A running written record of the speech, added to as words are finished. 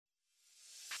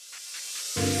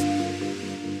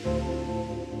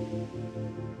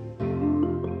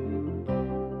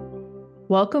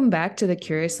Welcome back to the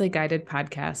Curiously Guided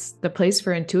podcast, the place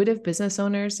for intuitive business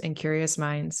owners and curious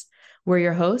minds. We're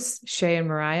your hosts, Shay and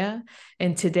Mariah,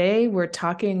 and today we're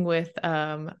talking with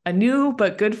a new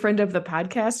but good friend of the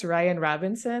podcast, Ryan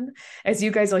Robinson. As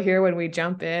you guys will hear when we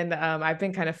jump in, I've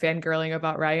been kind of fangirling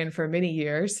about Ryan for many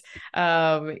years.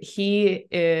 He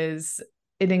is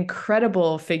an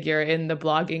incredible figure in the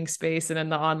blogging space and in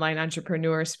the online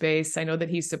entrepreneur space. I know that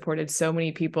he's supported so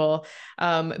many people.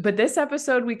 But this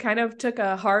episode, we kind of took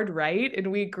a hard right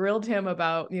and we grilled him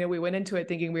about, we went into it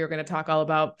thinking we were going to talk all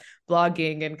about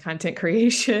blogging and content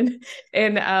creation.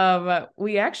 And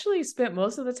we actually spent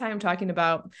most of the time talking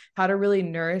about how to really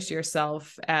nourish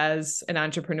yourself as an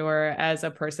entrepreneur, as a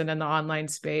person in the online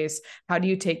space. How do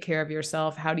you take care of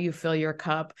yourself? How do you fill your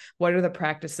cup? What are the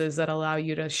practices that allow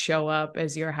you to show up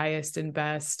as your highest and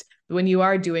best when you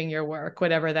are doing your work,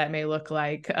 whatever that may look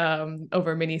like,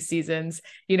 over many seasons?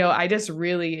 I just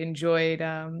really enjoyed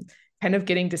kind of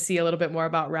getting to see a little bit more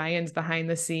about Ryan's behind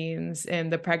the scenes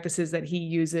and the practices that he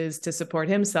uses to support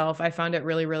himself. I found it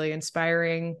really, really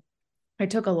inspiring. I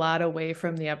took a lot away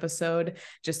from the episode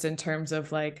just in terms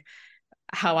of like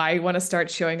how I want to start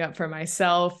showing up for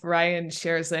myself. Ryan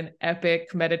shares an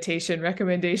epic meditation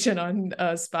recommendation on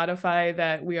Spotify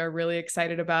that we are really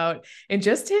excited about. And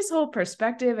just his whole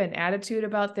perspective and attitude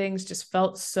about things just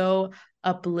felt so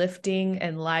uplifting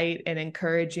and light and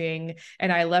encouraging.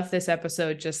 And I left this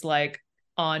episode just like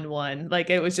on one, like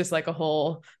it was just like a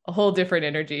whole different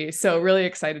energy. So really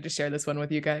excited to share this one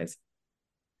with you guys.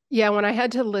 Yeah, when I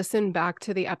had to listen back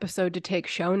to the episode to take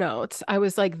show notes, I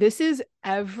was like, this is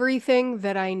everything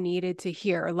that I needed to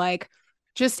hear. Like,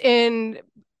 just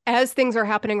as things are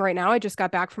happening right now, I just got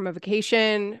back from a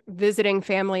vacation visiting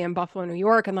family in Buffalo, New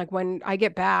York. And like, when I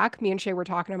get back, me and Shay were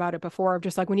talking about it before, of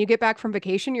just like, when you get back from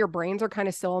vacation, your brains are kind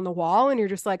of still on the wall and you're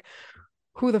just like,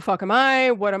 who the fuck am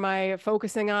I? What am I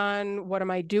focusing on? What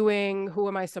am I doing? Who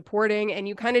am I supporting? And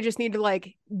you kind of just need to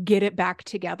like get it back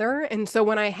together. And so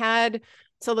when I had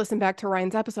to listen back to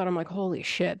Ryan's episode, I'm like, holy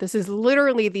shit, this is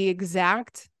literally the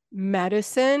exact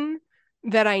medicine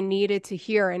that I needed to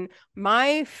hear. And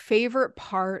my favorite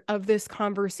part of this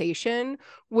conversation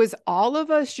was all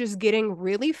of us just getting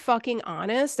really fucking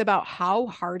honest about how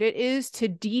hard it is to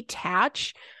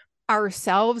detach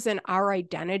ourselves and our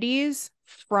identities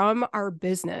from our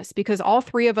business, because all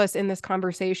three of us in this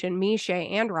conversation, me, Shay,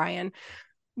 and Ryan,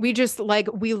 we just like,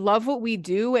 we love what we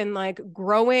do, and like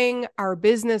growing our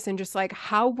business and just like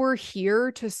how we're here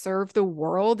to serve the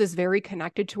world is very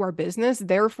connected to our business,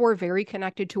 therefore very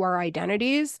connected to our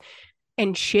identities.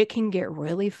 And shit can get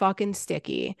really fucking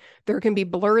sticky. There can be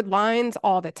blurred lines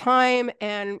all the time.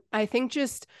 And I think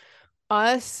just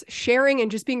us sharing and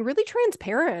just being really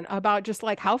transparent about just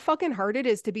like how fucking hard it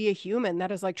is to be a human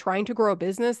that is like trying to grow a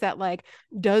business that like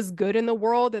does good in the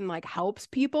world and like helps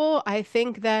people. I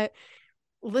think that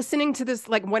listening to this,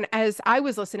 like when as I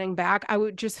was listening back, I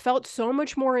would just felt so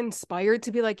much more inspired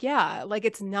to be like, yeah, like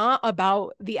it's not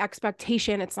about the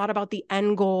expectation, it's not about the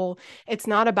end goal, it's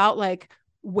not about like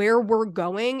where we're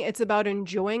going. It's about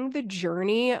enjoying the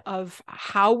journey of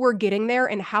how we're getting there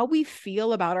and how we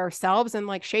feel about ourselves. And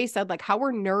like Shay said, like how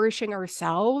we're nourishing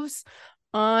ourselves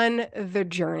on the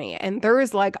journey. And there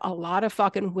is like a lot of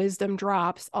fucking wisdom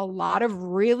drops, a lot of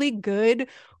really good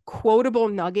quotable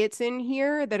nuggets in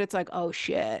here that it's like, oh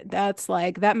shit, that's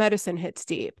like that medicine hits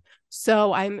deep.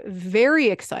 So I'm very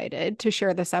excited to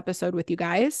share this episode with you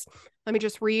guys. Let me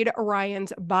just read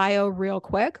Ryan's bio real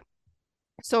quick.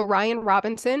 So Ryan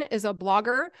Robinson is a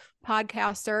blogger,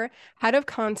 podcaster, head of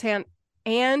content,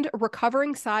 and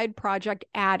recovering side project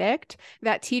addict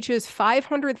that teaches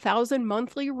 500,000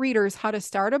 monthly readers how to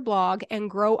start a blog and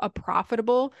grow a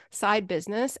profitable side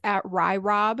business at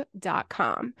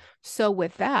ryrob.com. So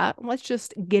with that, let's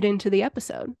just get into the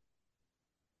episode.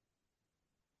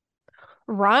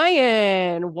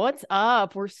 Ryan, what's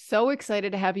up? We're so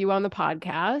excited to have you on the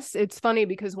podcast. It's funny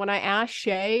because when I asked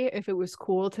Shay if it was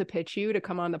cool to pitch you to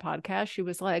come on the podcast, she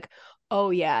was like, oh,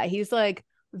 yeah, he's like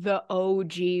the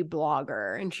OG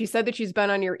blogger. And she said that she's been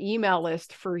on your email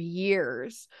list for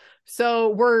years.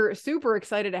 So we're super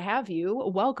excited to have you.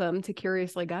 Welcome to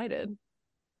Curiously Guided.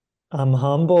 I'm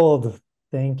humbled.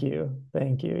 Thank you.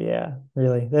 Thank you. Yeah,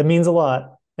 really. That means a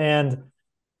lot. And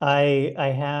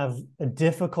I have a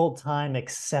difficult time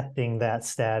accepting that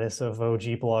status of OG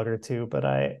blogger too, but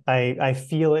I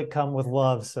feel it come with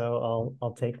love, so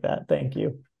I'll take that. Thank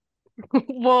you.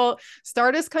 Well,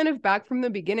 start us kind of back from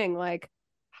the beginning. Like,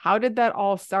 how did that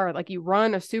all start? Like, you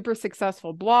run a super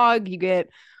successful blog, you get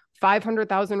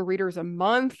 500,000 readers a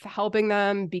month, helping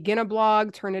them begin a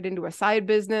blog, turn it into a side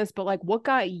business. But like, what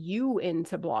got you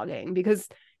into blogging? Because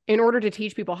in order to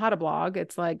teach people how to blog,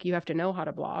 it's like you have to know how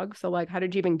to blog. So like, how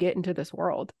did you even get into this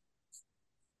world?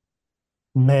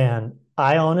 Man,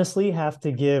 I honestly have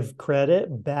to give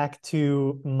credit back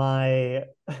to my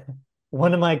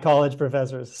one of my college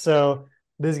professors. So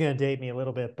this is going to date me a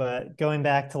little bit, but going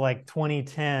back to like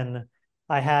 2010,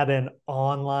 I had an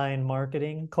online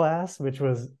marketing class, which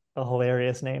was a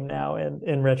hilarious name now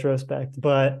in retrospect.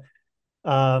 But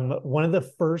one of the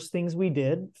first things we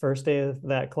did, first day of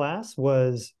that class,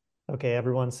 was okay,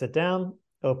 everyone sit down,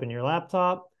 open your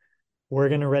laptop. We're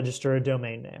going to register a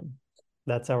domain name.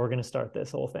 That's how we're going to start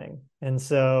this whole thing. And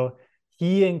so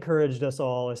he encouraged us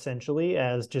all essentially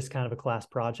as just kind of a class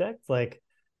project, like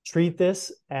treat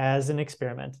this as an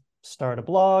experiment. Start a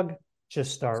blog,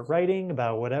 just start writing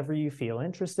about whatever you feel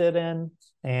interested in.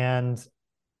 And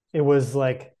it was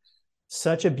like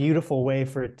such a beautiful way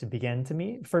for it to begin to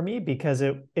me for me because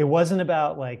it wasn't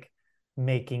about like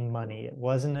making money. It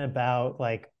wasn't about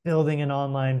like building an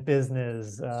online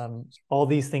business. All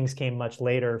these things came much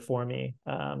later for me.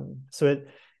 So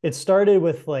it started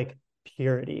with like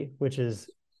purity, which is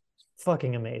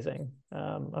fucking amazing.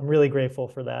 I'm really grateful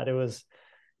for that. It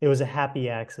was a happy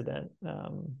accident.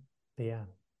 But yeah.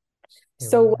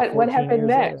 So what 14 happened years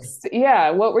later. next? Yeah,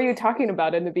 what were you talking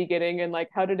about in the beginning and like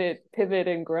how did it pivot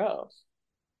and grow?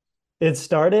 It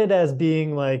started as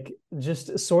being like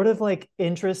just sort of like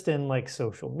interest in like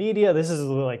social media. This is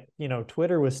like,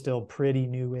 Twitter was still pretty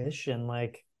newish and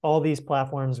like all these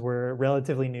platforms were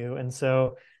relatively new. And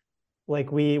so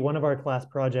like one of our class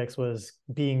projects was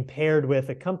being paired with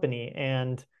a company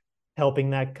and helping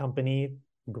that company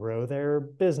grow their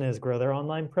business, grow their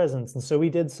online presence. And so we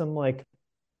did some like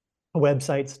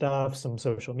website stuff, some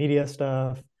social media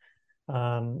stuff,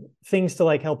 things to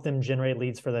like help them generate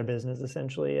leads for their business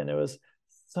essentially. And it was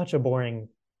such a boring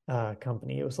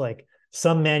company. It was like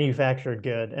some manufactured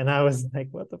good. And I was like,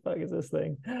 what the fuck is this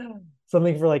thing?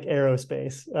 Something for like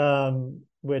aerospace,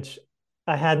 which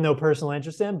I had no personal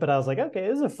interest in, but I was like, okay,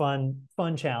 this is a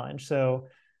fun challenge. So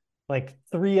like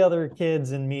three other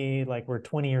kids and me, like we're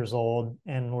 20 years old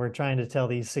and we're trying to tell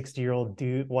these 60-year-old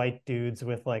white dudes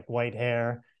with like white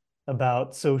hair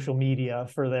about social media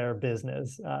for their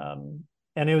business.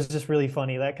 And it was just really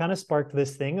funny. That kind of sparked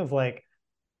this thing of like,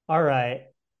 all right,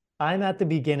 I'm at the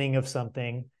beginning of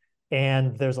something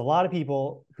and there's a lot of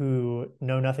people who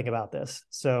know nothing about this.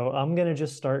 So I'm going to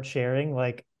just start sharing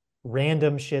like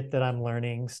random shit that I'm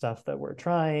learning, stuff that we're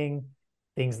trying,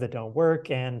 things that don't work.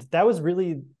 And that was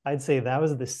really, I'd say that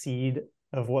was the seed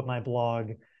of what my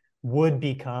blog would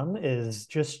become, is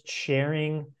just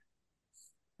sharing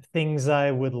things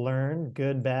I would learn,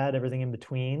 good, bad, everything in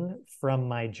between, from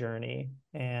my journey.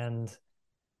 And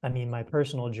I mean, my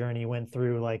personal journey went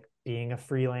through like being a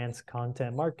freelance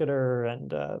content marketer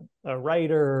and a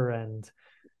writer. And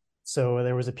so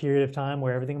there was a period of time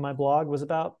where everything in my blog was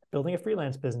about building a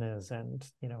freelance business. And,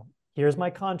 here's my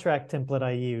contract template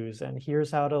I use. And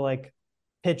here's how to like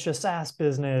pitch a SaaS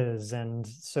business. And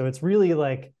so it's really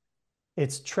like,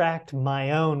 it's tracked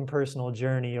my own personal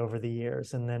journey over the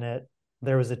years. And then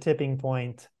there was a tipping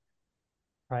point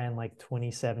probably in like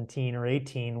 2017 or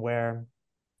 18 where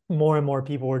more and more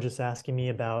people were just asking me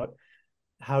about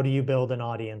how do you build an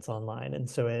audience online. And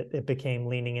so it became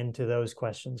leaning into those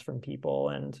questions from people.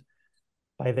 And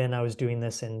by then I was doing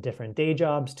this in different day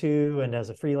jobs too. And as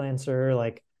a freelancer,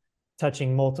 like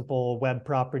touching multiple web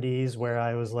properties where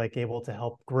I was like able to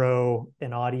help grow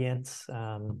an audience.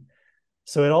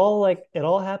 So it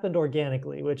all happened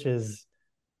organically, which is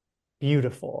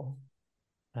beautiful.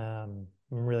 I'm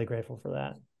really grateful for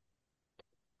that.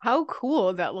 How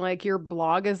cool that like your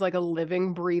blog is like a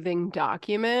living, breathing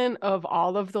document of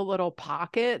all of the little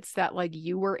pockets that like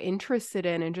you were interested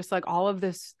in, and just like all of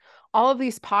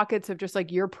these pockets of just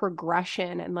like your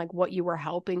progression and like what you were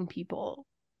helping people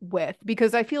with.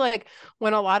 Because I feel like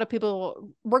when a lot of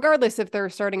people, regardless if they're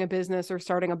starting a business or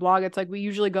starting a blog, it's like we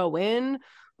usually go in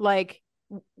like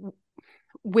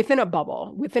within a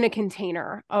bubble, within a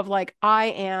container of like, I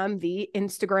am the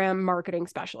Instagram marketing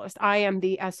specialist. I am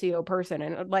the SEO person.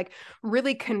 And it like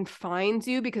really confines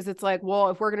you, because it's like,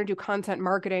 well, if we're going to do content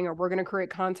marketing or we're going to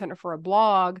create content for a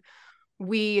blog,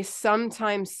 we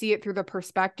sometimes see it through the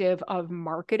perspective of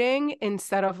marketing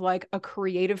instead of like a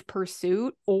creative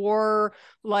pursuit or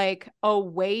like a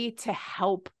way to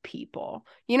help people.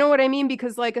 You know what I mean?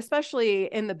 Because like, especially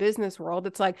in the business world,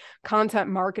 it's like content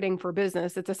marketing for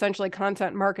business. It's essentially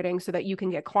content marketing so that you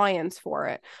can get clients for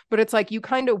it. But it's like, you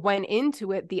kind of went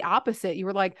into it the opposite. You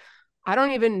were like, I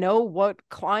don't even know what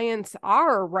clients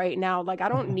are right now. Like, I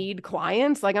don't need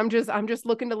clients. Like, I'm just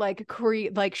looking to like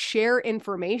create, like share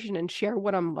information and share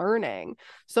what I'm learning.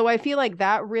 So I feel like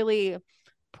that really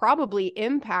probably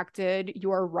impacted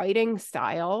your writing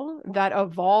style that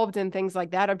evolved and things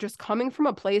like that, of just coming from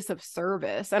a place of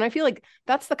service. And I feel like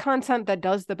that's the content that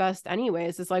does the best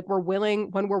anyways, is like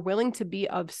when we're willing to be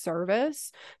of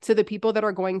service to the people that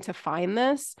are going to find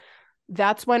this,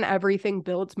 that's when everything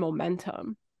builds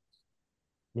momentum.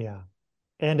 Yeah.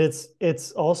 And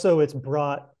it's also, it's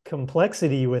brought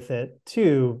complexity with it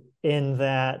too, in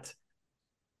that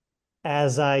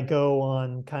as I go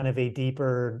on kind of a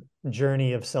deeper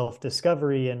journey of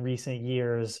self-discovery in recent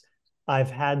years,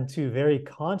 I've had to very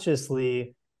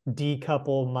consciously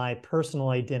decouple my personal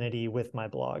identity with my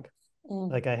blog.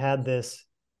 Like I had this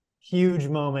huge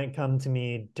moment come to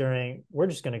me during, we're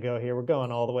just going to go here. We're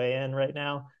going all the way in right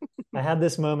now. I had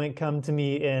this moment come to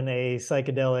me in a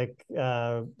psychedelic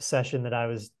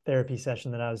therapy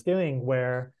session that I was doing,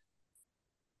 where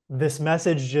this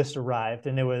message just arrived,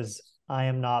 and it was, I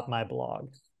am not my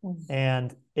blog.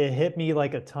 And it hit me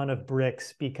like a ton of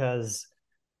bricks, because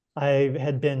I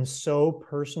had been so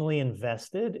personally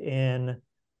invested in,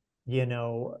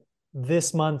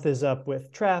 this month is up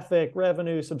with traffic,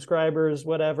 revenue, subscribers,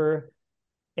 whatever,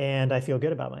 and I feel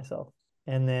good about myself.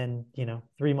 And then,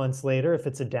 3 months later, if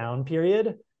it's a down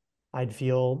period, I'd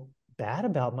feel bad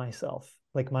about myself.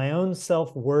 Like my own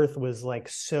self-worth was like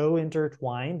so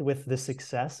intertwined with the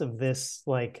success of this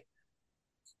like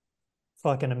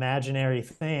fucking imaginary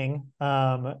thing,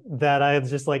 that I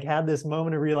just like had this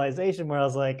moment of realization where I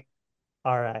was like,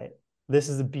 all right, this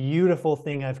is a beautiful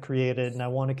thing I've created and I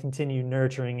want to continue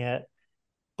nurturing it,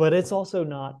 but it's also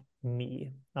not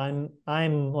me.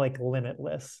 I'm like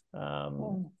limitless.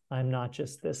 I'm not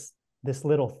just this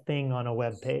little thing on a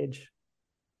web page.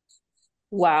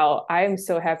 Wow, I am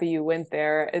so happy you went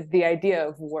there. The idea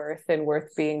of worth and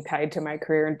worth being tied to my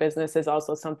career and business is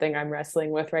also something I'm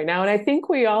wrestling with right now. And I think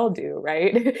we all do,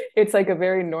 right? It's like a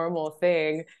very normal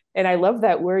thing. And I love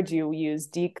that word you use,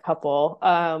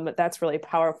 decouple. That's really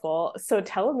powerful. So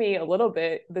tell me a little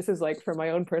bit, this is like for my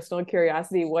own personal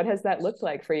curiosity, what has that looked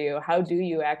like for you? How do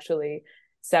you actually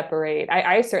separate?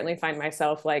 I certainly find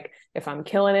myself like, if I'm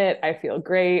killing it, I feel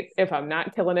great. If I'm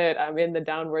not killing it, I'm in the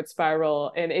downward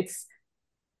spiral. And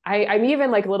I'm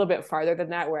even like a little bit farther than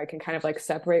that, where I can kind of like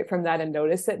separate from that and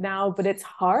notice it now, but it's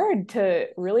hard to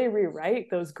really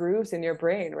rewrite those grooves in your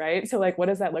brain, right? So like, what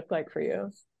does that look like for you?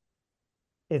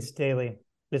 It's daily.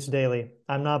 It's daily.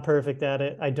 I'm not perfect at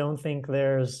it. I don't think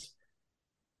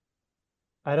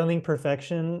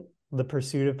perfection, the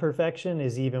pursuit of perfection,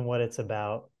 is even what it's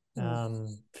about.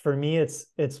 For me, it's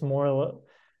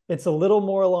a little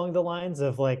more along the lines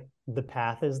of like, the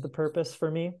path is the purpose for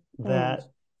me. That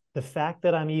the fact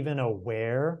that I'm even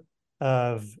aware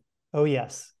of, oh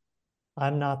yes,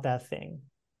 I'm not that thing.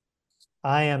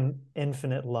 I am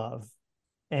infinite love.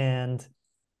 And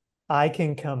I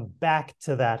can come back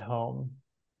to that home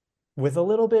with a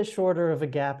little bit shorter of a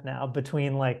gap now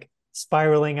between like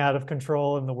spiraling out of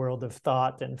control in the world of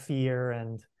thought and fear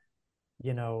and,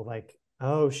 like,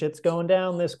 oh, shit's going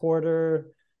down this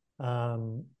quarter. I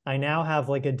now have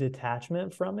like a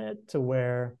detachment from it, to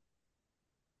where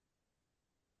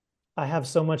I have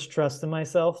so much trust in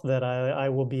myself that I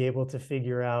will be able to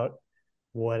figure out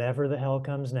whatever the hell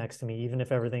comes next to me, even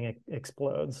if everything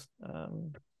explodes.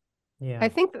 Yeah.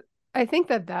 I think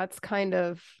that that's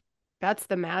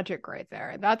the magic right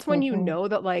there. That's when you know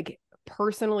that like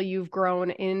personally you've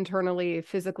grown internally,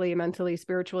 physically, mentally,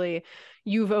 spiritually,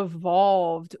 you've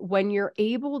evolved, when you're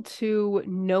able to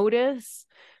notice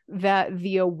that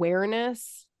the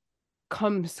awareness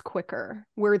comes quicker,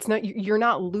 where it's not, you're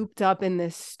not looped up in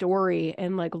this story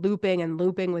and like looping and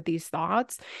looping with these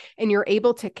thoughts, and you're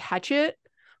able to catch it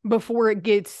before it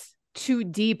gets too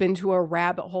deep into a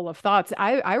rabbit hole of thoughts.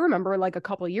 I remember like a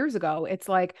couple of years ago, it's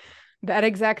like that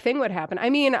exact thing would happen. I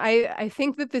mean, I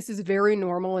think that this is very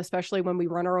normal, especially when we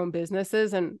run our own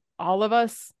businesses, and all of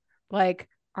us, like,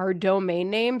 our domain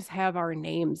names have our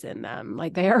names in them.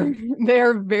 Like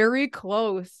they're very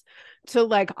close to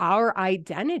like our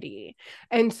identity.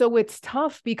 And so it's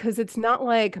tough, because it's not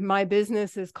like my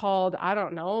business is called, I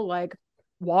don't know, like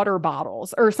water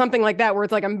bottles or something like that, where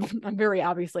it's like I'm very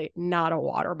obviously not a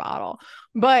water bottle,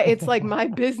 but it's like my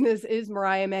business is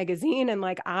Mariah Magazine, and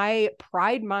like I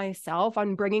pride myself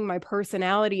on bringing my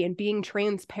personality and being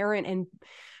transparent and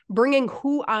bringing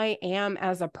who I am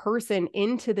as a person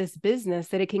into this business,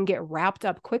 that it can get wrapped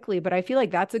up quickly. But I feel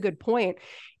like that's a good point.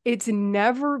 It's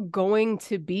never going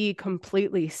to be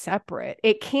completely separate.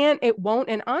 It can't, it won't.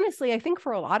 And honestly, I think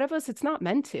for a lot of us, it's not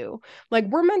meant to. Like,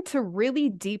 we're meant to really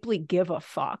deeply give a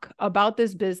fuck about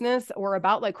this business, or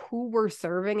about like who we're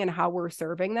serving and how we're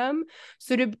serving them.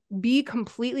 So to be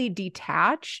completely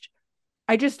detached,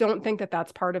 I just don't think that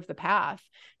that's part of the path.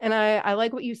 And I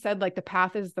like what you said, like the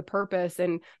path is the purpose.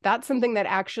 And that's something that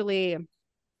actually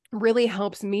really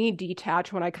helps me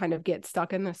detach when I kind of get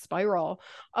stuck in the spiral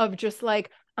of just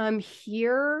like, I'm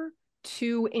here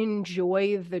to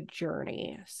enjoy the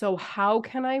journey. So how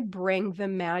can I bring the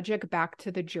magic back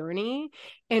to the journey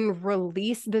and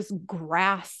release this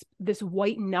grasp, this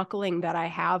white knuckling that I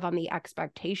have on the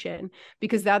expectation,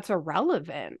 because that's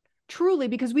irrelevant. Truly,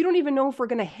 because we don't even know if we're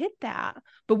going to hit that,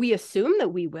 but we assume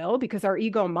that we will because our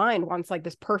ego mind wants like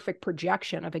this perfect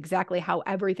projection of exactly how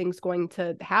everything's going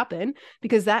to happen,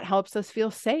 because that helps us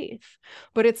feel safe.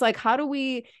 But it's like, how do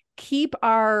we keep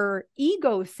our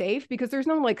ego safe? Because there's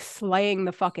no like slaying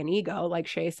the fucking ego, like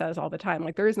Shay says all the time.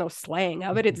 Like there is no slaying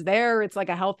of it. It's there. It's like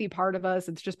a healthy part of us.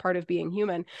 It's just part of being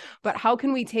human. But how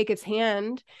can we take its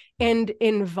hand and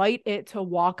invite it to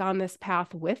walk on this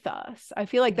path with us? I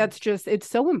feel like that's just, it's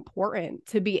so important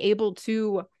to be able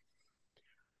to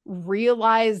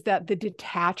realize that the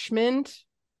detachment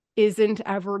isn't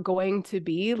ever going to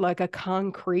be like a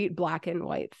concrete black and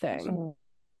white thing.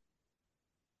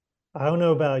 I don't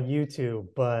know about you two,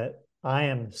 but I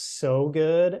am so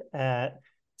good at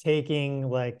taking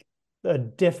like a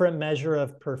different measure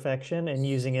of perfection and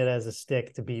using it as a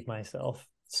stick to beat myself.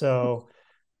 So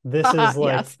this is like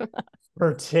Yes.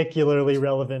 particularly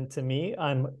relevant to me.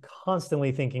 I'm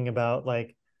constantly thinking about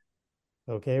like,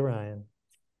 okay, Ryan,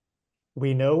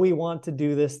 we know we want to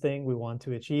do this thing. We want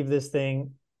to achieve this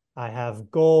thing. I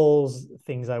have goals,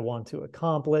 things I want to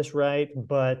accomplish, right?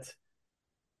 But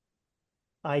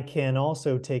I can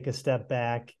also take a step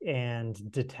back and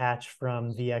detach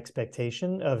from the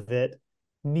expectation of it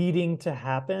needing to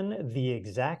happen the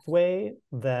exact way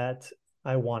that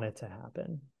I want it to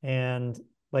happen. And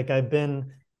like I've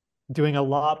been doing a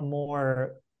lot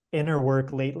more inner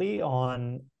work lately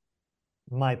on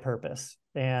my purpose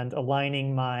and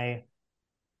aligning my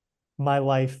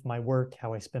life, my work,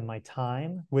 how I spend my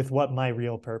time with what my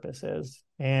real purpose is.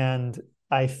 And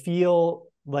I feel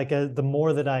like the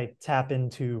more that I tap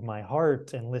into my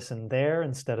heart and listen there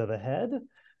instead of the head,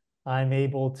 I'm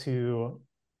able to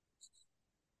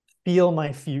feel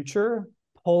my future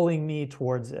pulling me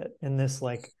towards it in this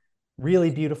like really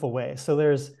beautiful way.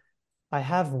 So I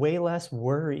have way less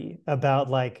worry about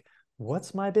like,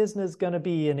 what's my business going to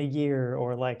be in a year?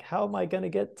 Or like, how am I going to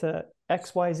get to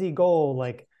XYZ goal?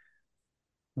 Like,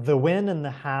 the when and the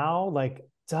how like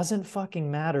doesn't fucking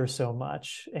matter so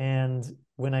much. And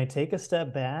when I take a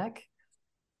step back,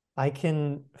 I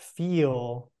can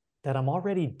feel that I'm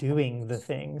already doing the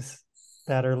things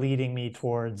that are leading me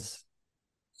towards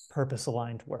purpose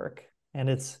aligned work. And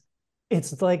it's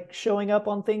like showing up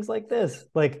on things like this,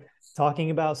 like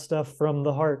talking about stuff from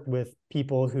the heart with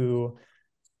people who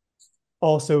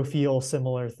also feel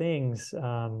similar things.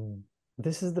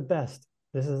 This is the best.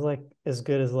 This is like as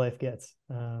good as life gets.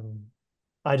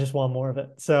 I just want more of it.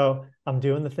 So I'm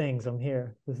doing the things. I'm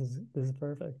here. This is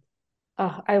perfect.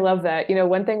 Oh, I love that. You know,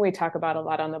 one thing we talk about a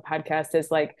lot on the podcast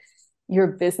is like your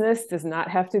business does not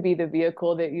have to be the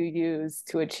vehicle that you use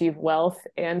to achieve wealth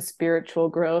and spiritual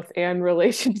growth and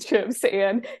relationships.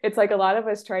 And it's like a lot of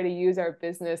us try to use our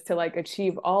business to like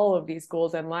achieve all of these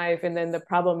goals in life. And then the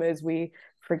problem is we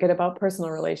forget about personal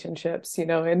relationships, you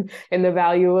know, and the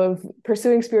value of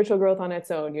pursuing spiritual growth on its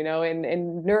own, you know,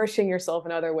 and nourishing yourself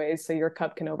in other ways so your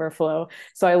cup can overflow.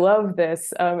 So I love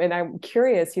this. And I'm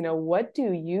curious, you know, what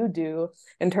do you do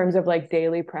in terms of like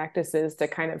daily practices to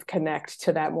kind of connect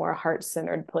to that more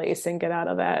heart-centered place and get out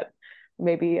of that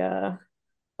maybe a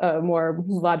more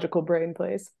logical brain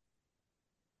place?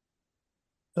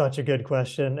 Such a good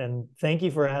question. And thank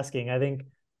you for asking. I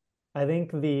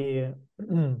think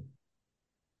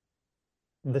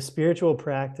the spiritual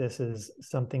practice is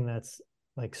something that's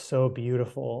like so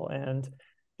beautiful and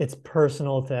it's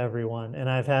personal to everyone. And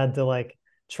I've had to like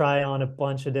try on a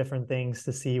bunch of different things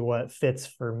to see what fits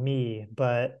for me.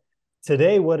 But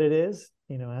today, what it is,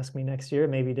 you know, ask me next year, it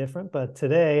may be different. But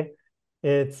today,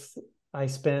 it's I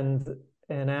spend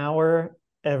an hour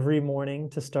every morning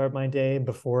to start my day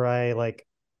before I like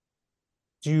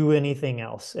do anything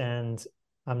else. And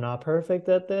I'm not perfect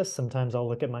at this. Sometimes I'll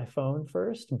look at my phone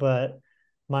first, but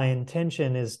my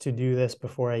intention is to do this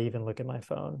before I even look at my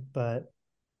phone. But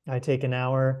I take an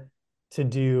hour to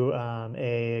do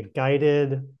a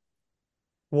guided,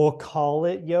 we'll call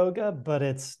it yoga, but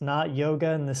it's not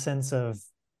yoga in the sense of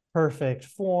perfect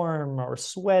form or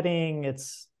sweating.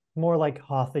 It's more like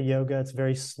hatha yoga. It's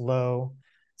very slow.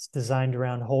 It's designed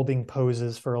around holding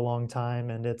poses for a long time,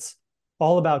 and it's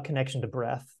all about connection to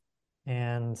breath.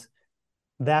 And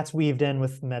that's weaved in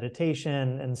with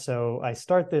meditation. And so I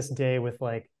start this day with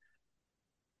like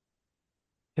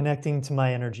connecting to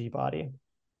my energy body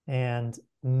and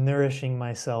nourishing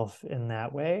myself in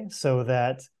that way so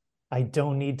that I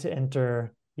don't need to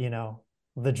enter,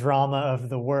 the drama of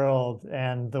the world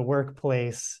and the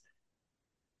workplace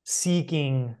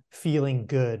seeking feeling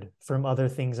good from other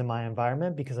things in my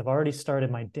environment, because I've already started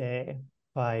my day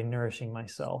by nourishing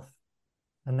myself.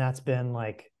 And that's been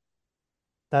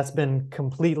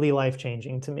completely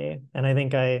life-changing to me. And I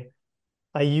think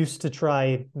I used to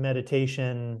try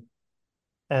meditation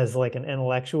as like an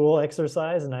intellectual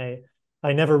exercise, and I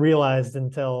never realized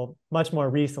until much more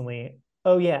recently,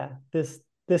 oh yeah, this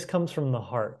comes from the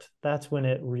heart. That's when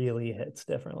it really hits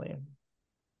differently.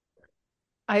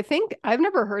 I think I've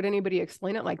never heard anybody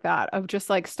explain it like that, of just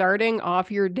like starting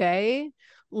off your day,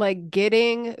 like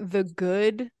getting the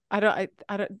good. I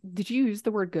don't, did you use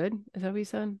the word good? Is that what you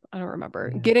said? I don't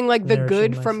remember. Yeah. Getting like the Nourishing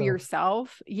good from myself.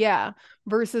 yourself. Yeah.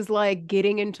 Versus like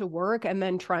getting into work and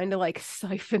then trying to like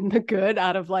siphon the good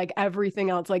out of like everything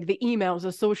else, like the emails,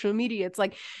 the social media. It's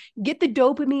like get the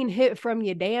dopamine hit from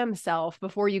your damn self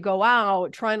before you go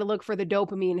out trying to look for the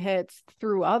dopamine hits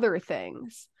through other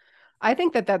things. I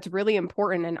think that that's really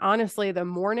important. And honestly, the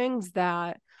mornings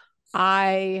that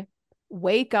I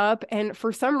wake up and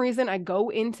for some reason I go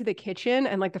into the kitchen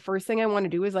and like the first thing I want to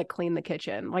do is like clean the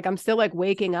kitchen. Like I'm still like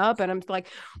waking up and I'm like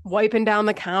wiping down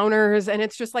the counters, and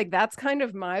it's just like that's kind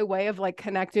of my way of like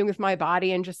connecting with my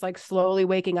body and just like slowly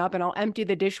waking up. And I'll empty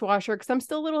the dishwasher because I'm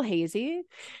still a little hazy.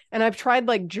 And I've tried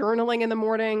like journaling in the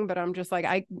morning, but I'm just like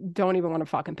I don't even want to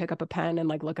fucking pick up a pen and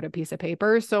like look at a piece of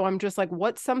paper. So I'm just like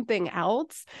what's something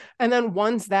else? And then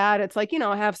once that, it's like,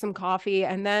 I have some coffee,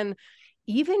 and then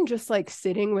even just like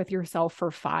sitting with yourself for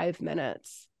 5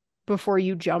 minutes before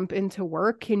you jump into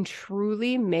work can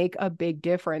truly make a big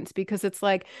difference, because it's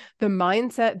like the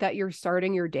mindset that you're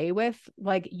starting your day with,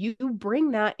 like you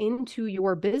bring that into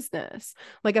your business.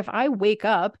 Like if I wake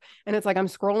up and it's like I'm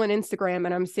scrolling Instagram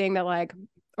and I'm seeing that like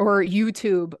or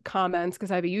YouTube comments, because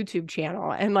I have a YouTube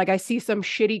channel, and like I see some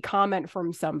shitty comment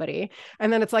from somebody,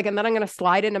 and then it's like, and then I'm going to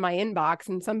slide into my inbox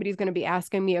and somebody's going to be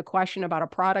asking me a question about a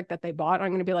product that they bought. I'm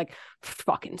going to be like,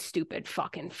 fucking stupid,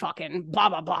 fucking, blah,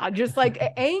 blah, blah. Just like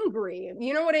angry,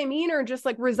 you know what I mean? Or just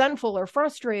like resentful or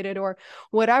frustrated or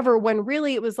whatever, when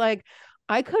really it was like,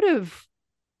 I could have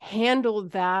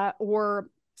handled that or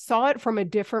saw it from a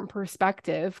different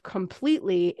perspective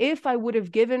completely if I would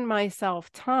have given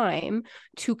myself time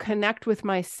to connect with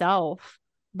myself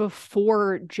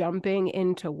before jumping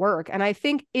into work. And I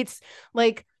think it's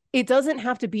like, it doesn't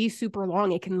have to be super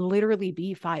long. It can literally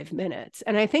be 5 minutes.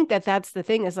 And I think that that's the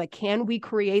thing, is like, can we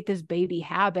create this baby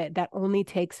habit that only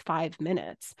takes 5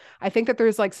 minutes? I think that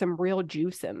there's like some real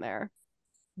juice in there.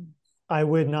 I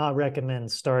would not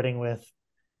recommend starting with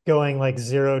going like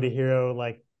 0 to hero,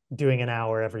 like doing an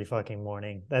hour every fucking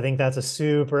morning. I think that's a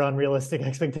super unrealistic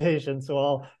expectation.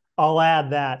 So I'll add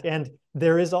that. And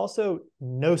there is also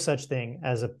no such thing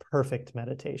as a perfect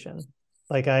meditation.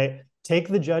 Like I take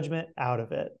the judgment out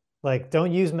of it. Like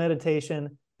don't use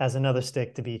meditation as another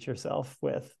stick to beat yourself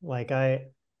with. Like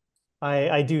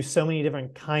I do so many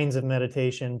different kinds of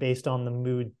meditation based on the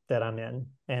mood that I'm in.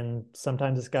 And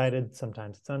sometimes it's guided,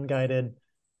 sometimes it's unguided.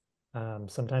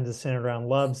 Sometimes it's centered around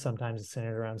love, sometimes it's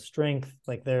centered around strength.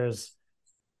 Like there's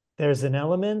an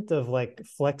element of like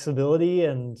flexibility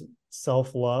and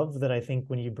self-love that I think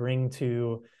when you bring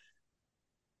to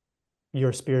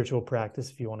your spiritual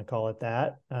practice, if you want to call it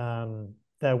that,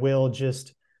 that will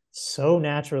just so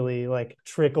naturally like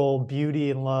trickle beauty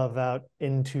and love out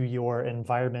into your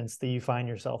environments that you find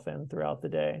yourself in throughout the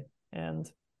day. And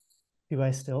do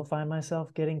I still find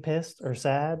myself getting pissed or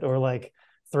sad or like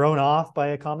thrown off by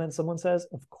a comment someone says?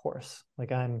 Of course.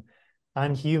 Like I'm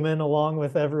human along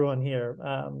with everyone here.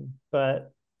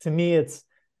 But to me,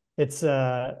 it's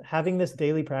having this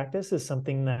daily practice is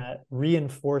something that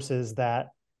reinforces that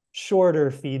shorter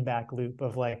feedback loop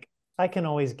of like, I can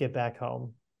always get back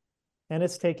home and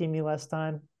it's taking me less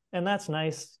time. And that's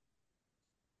nice.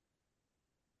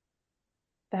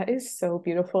 That is so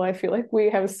beautiful. I feel like we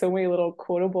have so many little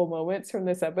quotable moments from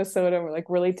this episode and we're like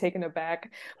really taken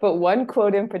aback. But one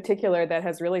quote in particular that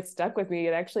has really stuck with me,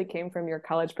 it actually came from your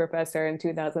college professor in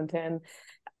 2010.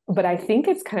 But I think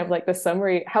it's kind of like the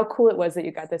summary, how cool it was that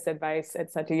you got this advice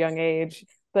at such a young age,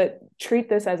 but treat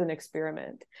this as an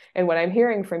experiment. And what I'm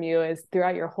hearing from you is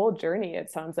throughout your whole journey, it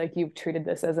sounds like you've treated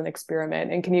this as an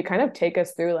experiment. And can you kind of take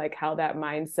us through like how that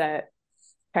mindset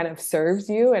kind of serves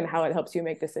you and how it helps you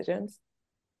make decisions?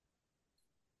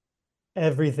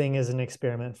 Everything is an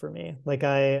experiment for me. Like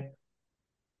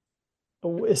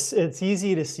it's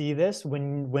easy to see this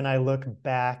when I look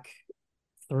back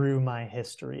through my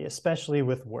history, especially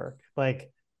with work.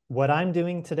 Like what I'm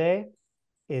doing today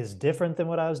is different than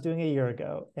what I was doing a year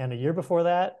ago. And a year before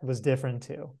that was different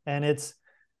too. And it's,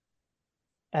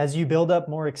 as you build up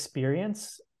more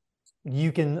experience,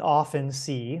 you can often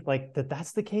see like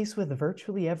that's the case with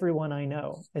virtually everyone I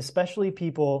know, especially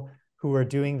people who are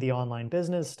doing the online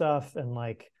business stuff, and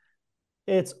like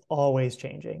it's always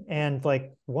changing. And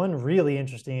like one really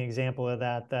interesting example of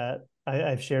that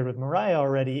I've shared with Mariah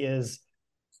already is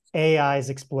AI is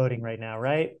exploding right now,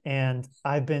 right? And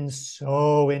I've been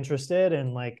so interested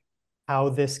in like how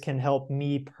this can help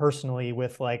me personally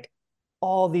with like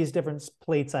all these different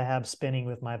plates I have spinning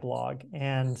with my blog.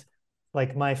 And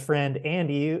like my friend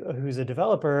Andy, who's a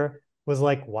developer, was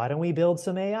like, why don't we build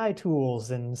some AI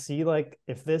tools and see like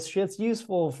if this shit's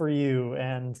useful for you?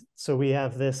 And so we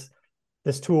have this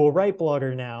tool, Right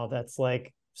Blogger, now that's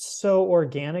like so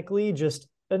organically just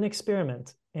an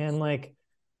experiment. And like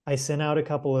I sent out a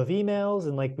couple of emails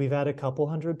and like we've had a couple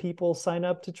hundred people sign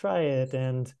up to try it.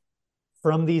 And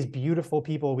from these beautiful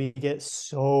people, we get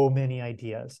so many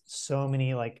ideas, so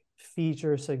many like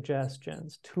feature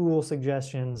suggestions, tool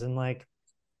suggestions, and like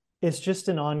it's just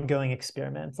an ongoing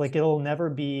experiment. Like it'll never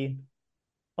be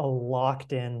a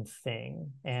locked in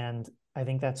thing. And I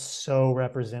think that's so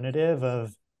representative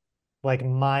of like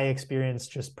my experience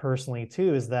just personally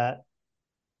too, is that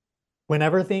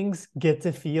whenever things get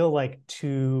to feel like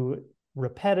too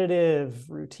repetitive,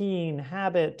 routine,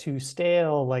 habit, too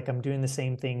stale, like I'm doing the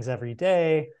same things every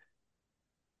day,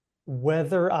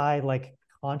 whether I like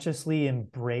consciously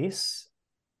embrace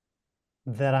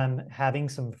that I'm having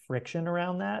some friction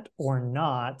around that or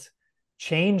not,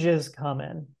 change is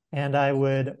coming. And I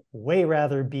would way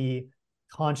rather be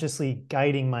consciously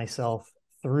guiding myself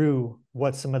through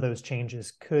what some of those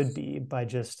changes could be by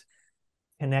just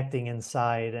connecting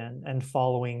inside and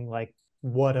following like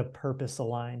what a purpose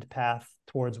aligned path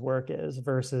towards work is,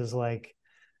 versus like,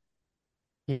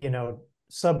 you know,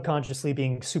 subconsciously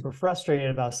being super frustrated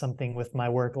about something with my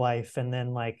work life and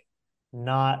then like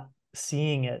not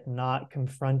seeing it, not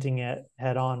confronting it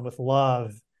head on with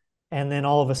love. And then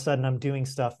all of a sudden I'm doing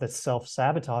stuff that's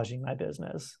self-sabotaging my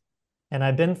business. And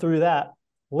I've been through that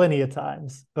plenty of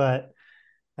times, but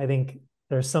I think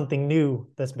there's something new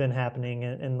that's been happening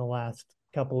in the last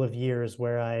couple of years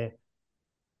where I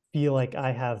feel like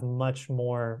I have much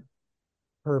more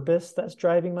purpose that's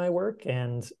driving my work,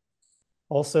 and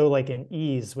also like an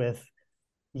ease with,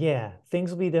 yeah,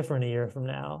 things will be different a year from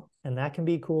now. And that can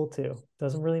be cool too.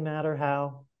 Doesn't really matter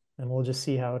how, and we'll just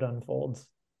see how it unfolds.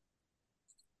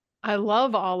 I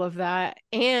love all of that.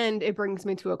 And it brings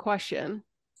me to a question.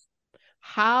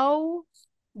 How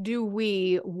do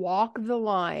we walk the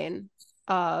line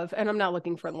of, and I'm not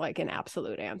looking for like an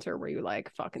absolute answer where you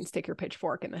like fucking stick your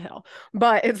pitchfork in the hill,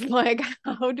 but it's like,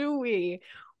 how do we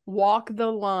walk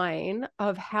the line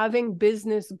of having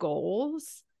business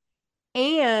goals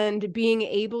and being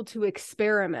able to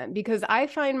experiment? Because I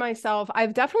find myself,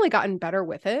 I've definitely gotten better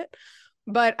with it,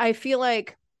 but I feel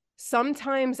like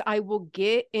sometimes I will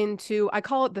get into, I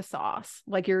call it the sauce.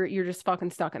 Like you're just fucking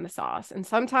stuck in the sauce. And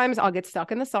sometimes I'll get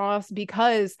stuck in the sauce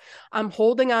because I'm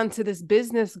holding on to this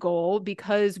business goal,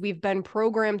 because we've been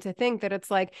programmed to think that it's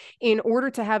like, in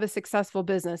order to have a successful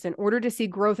business, in order to see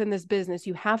growth in this business,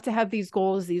 you have to have these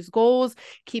goals. These goals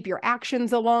keep your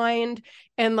actions aligned,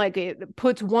 and like it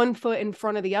puts one foot in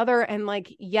front of the other. And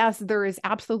like, yes, there is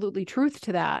absolutely truth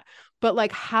to that. But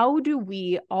like, how do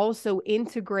we also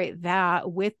integrate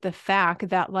that with the fact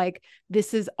that like,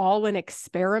 this is all an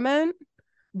experiment?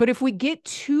 But if we get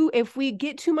too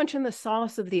much in the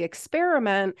sauce of the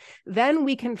experiment, then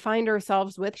we can find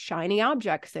ourselves with shiny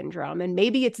object syndrome. And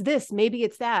maybe it's this, maybe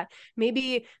it's that,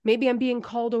 maybe I'm being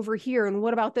called over here. And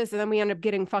what about this? And then we end up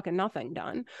getting fucking nothing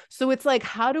done. So it's like,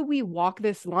 how do we walk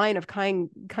this line of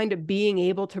kind of being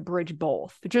able to bridge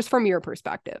both, just from your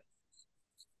perspective?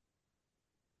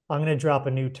 I'm going to drop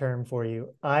a new term for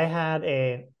you. I had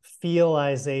a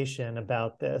feelization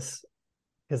about this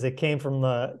because it came from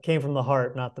the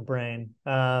heart, not the brain.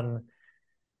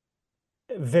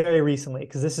 Very recently,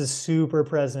 because this is super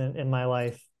present in my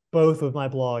life, both with my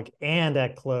blog and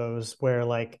at Close, where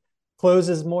like Close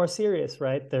is more serious,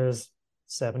 right? There's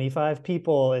 75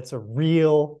 people. It's a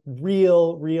real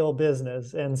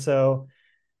business. And so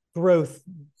growth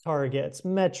targets,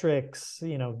 metrics,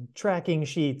 you know, tracking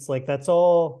sheets, like that's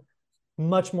all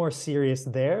much more serious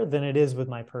there than it is with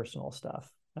my personal stuff.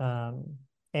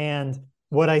 And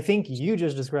what I think you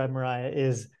just described, Mariah,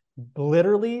 is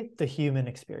literally the human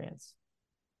experience.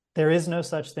 There is no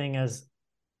such thing as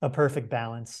a perfect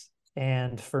balance.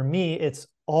 And for me, it's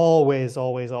always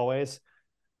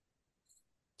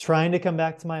trying to come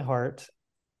back to my heart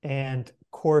and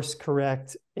course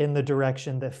correct in the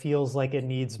direction that feels like it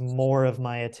needs more of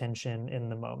my attention in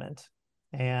the moment.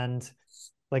 And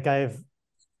like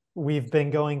we've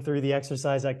been going through the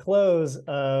exercise at close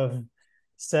of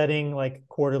setting like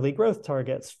quarterly growth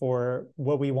targets for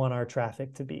what we want our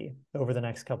traffic to be over the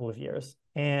next couple of years.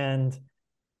 And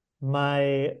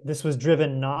this was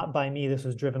driven not by me, this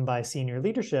was driven by senior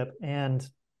leadership. And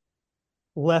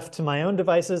left to my own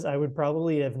devices, I would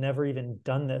probably have never even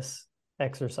done this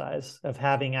exercise of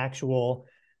having actual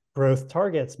growth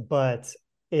targets, but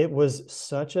it was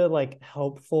such a like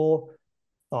helpful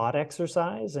thought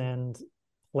exercise and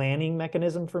planning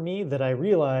mechanism for me that I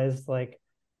realized like,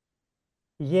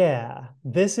 yeah,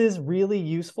 this is really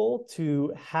useful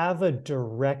to have a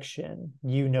direction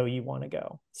you want to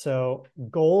go. So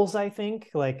goals, I think,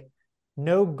 like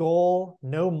no goal,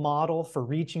 no model for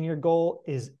reaching your goal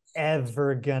is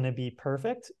ever going to be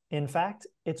perfect. In fact,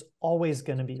 it's always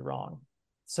going to be wrong.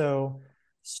 So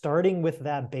starting with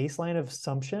that baseline of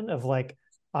assumption of like,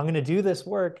 I'm going to do this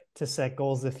work to set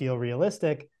goals that feel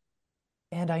realistic,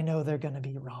 and I know they're going to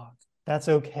be wrong. That's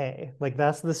okay. Like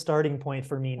that's the starting point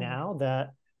for me now, that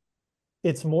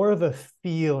it's more of a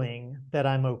feeling that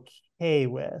I'm okay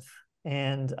with.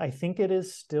 And I think it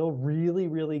is still really,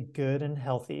 really good and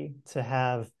healthy to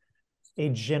have a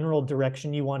general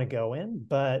direction you want to go in.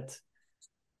 But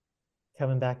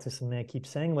coming back to something I keep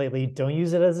saying lately, don't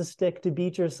use it as a stick to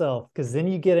beat yourself, because then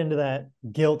you get into that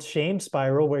guilt shame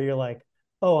spiral where you're like,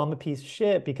 oh, I'm a piece of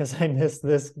shit because I missed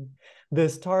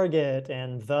this target,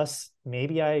 and thus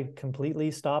maybe I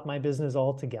completely stop my business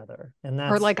altogether. And Or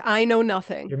that's, like, I know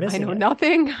nothing. you're I missing know it.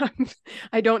 nothing.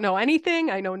 I don't know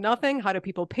anything. I know nothing. How do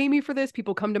people pay me for this?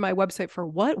 People come to my website for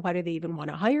what? Why do they even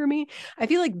want to hire me? I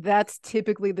feel like that's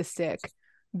typically the stick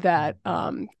that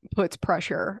puts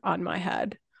pressure on my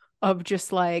head of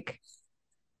just like,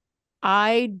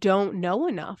 I don't know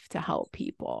enough to help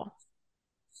people.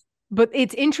 But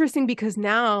it's interesting because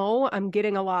now I'm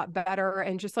getting a lot better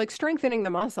and just like strengthening the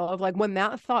muscle of like when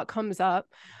that thought comes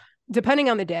up, depending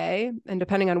on the day and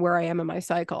depending on where I am in my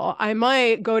cycle, I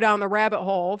might go down the rabbit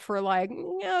hole for like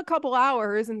a couple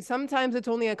hours. And sometimes it's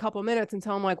only a couple minutes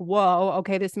until I'm like, whoa,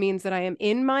 okay, this means that I am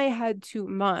in my head too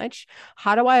much.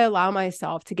 How do I allow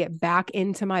myself to get back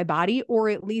into my body, or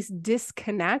at least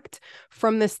disconnect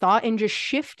from this thought and just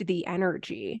shift the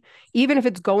energy? Even if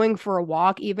it's going for a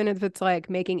walk, even if it's like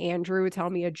making Andrew tell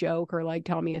me a joke or like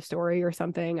tell me a story or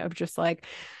something, of just like,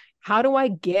 how do I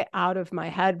get out of my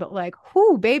head? But like,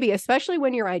 whoo, baby, especially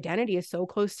when your identity is so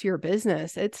close to your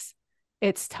business,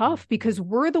 it's tough because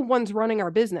we're the ones running our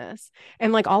business,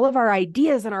 and like all of our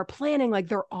ideas and our planning, like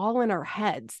they're all in our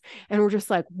heads. And we're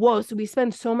just like, whoa, so we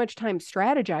spend so much time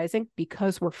strategizing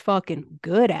because we're fucking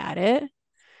good at it.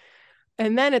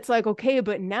 And then it's like, okay,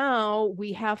 but now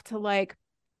we have to like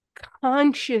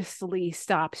consciously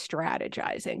stop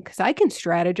strategizing, because I can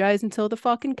strategize until the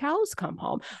fucking cows come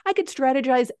home. I could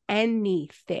strategize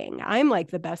anything. I'm like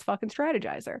the best fucking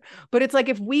strategizer. But it's like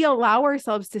if we allow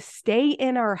ourselves to stay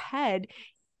in our head,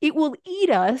 it will eat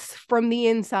us from the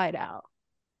inside out.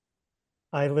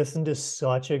 I listened to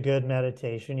such a good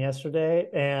meditation yesterday,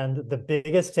 and the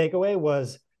biggest takeaway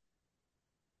was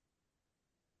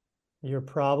your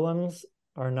problems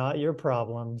are not your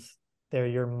problems. They're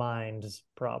your mind's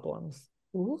problems.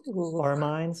 Ooh. Our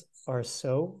minds are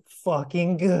so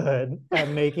fucking good at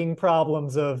making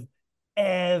problems of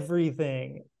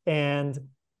everything. And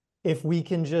if we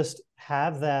can just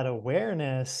have that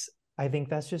awareness, I think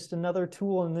that's just another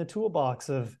tool in the toolbox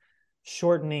of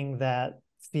shortening that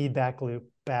feedback loop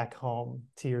back home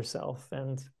to yourself.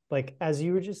 And like, as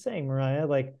you were just saying, Mariah,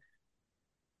 like,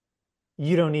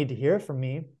 you don't need to hear from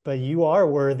me, but you are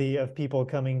worthy of people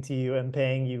coming to you and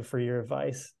paying you for your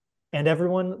advice. And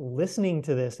everyone listening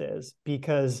to this is,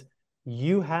 because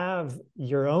you have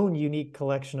your own unique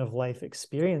collection of life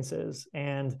experiences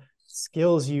and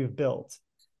skills you've built.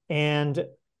 And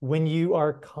when you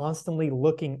are constantly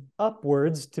looking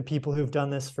upwards to people who've done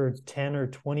this for 10 or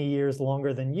 20 years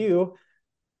longer than you,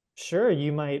 sure,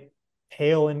 you might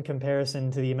pale in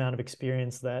comparison to the amount of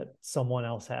experience that someone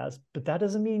else has, but that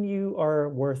doesn't mean you are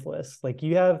worthless. Like,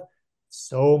 you have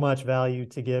so much value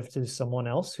to give to someone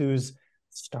else who's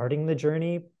starting the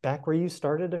journey back where you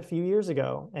started a few years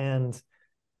ago. And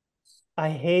I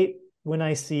hate when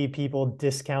I see people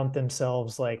discount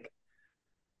themselves like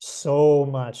so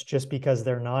much just because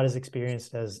they're not as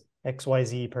experienced as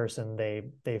XYZ person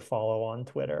they follow on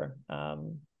Twitter,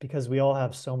 because we all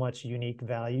have so much unique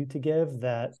value to give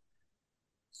that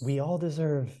we all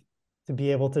deserve to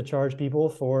be able to charge people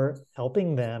for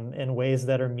helping them in ways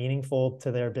that are meaningful to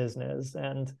their business.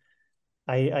 And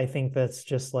I think that's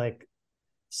just like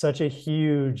such a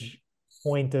huge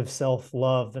point of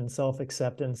self-love and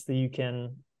self-acceptance that you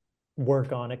can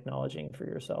work on acknowledging for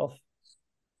yourself.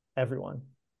 everyone.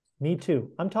 Me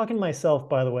too. I'm talking to myself,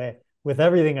 by the way, with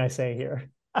everything I say here.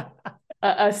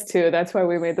 Us too. That's why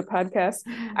we made the podcast.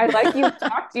 I like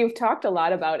you've talked a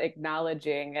lot about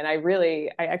acknowledging, and I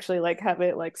actually like have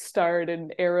it like starred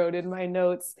and arrowed in my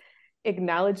notes,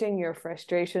 acknowledging your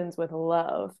frustrations with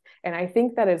love. And I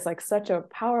think that is like such a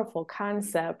powerful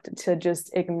concept to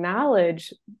just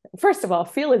acknowledge. First of all,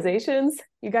 feelizations,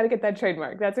 you got to get that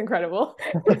trademark. That's incredible.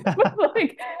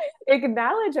 Like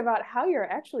acknowledge about how you're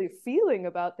actually feeling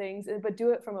about things, but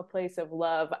do it from a place of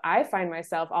love. I find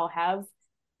myself,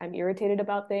 I'm irritated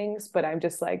about things, but I'm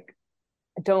just like,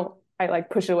 I like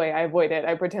push it away. I avoid it.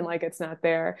 I pretend like it's not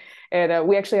there. And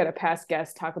we actually had a past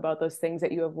guest talk about those things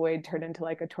that you avoid turn into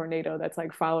like a tornado that's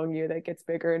like following you that gets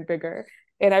bigger and bigger.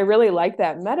 And I really like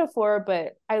that metaphor,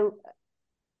 but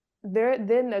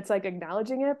then it's like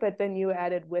acknowledging it, but then you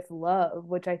added with love,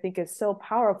 which I think is so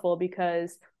powerful,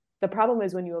 because the problem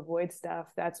is when you avoid stuff,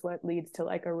 that's what leads to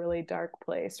like a really dark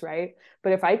place, right?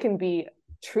 But if I can be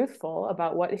truthful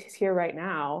about what is here right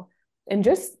now, and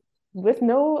just with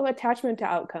no attachment to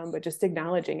outcome, but just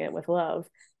acknowledging it with love,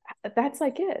 that's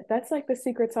like it. That's like the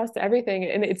secret sauce to everything.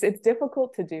 And it's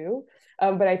difficult to do,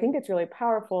 but I think it's really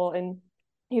powerful. And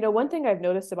one thing I've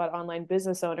noticed about online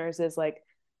business owners is like,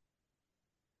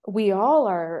 we all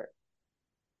are,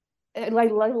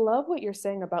 like, I love what you're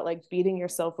saying about like beating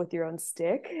yourself with your own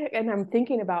stick. And I'm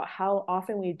thinking about how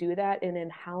often we do that and in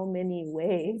how many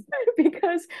ways,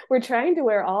 because we're trying to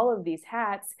wear all of these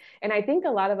hats. And I think a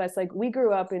lot of us, like, we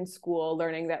grew up in school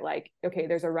learning that like, okay,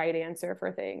 there's a right answer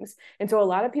for things. And so a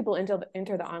lot of people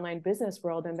enter the online business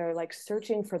world and they're like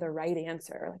searching for the right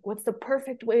answer. Like, what's the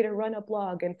perfect way to run a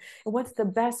blog? And what's the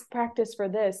best practice for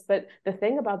this? But the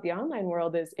thing about the online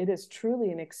world is it is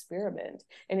truly an experiment.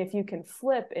 And if you can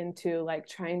flip into like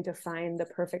trying to find the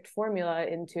perfect formula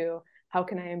into how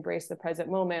can I embrace the present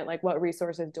moment? Like, what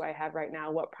resources do I have right now?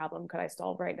 What problem could I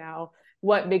solve right now?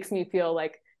 What makes me feel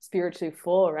like spiritually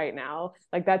full right now?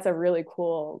 Like, that's a really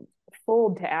cool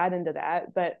fold to add into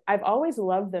that. But I've always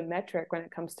loved the metric when it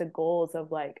comes to goals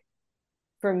of like,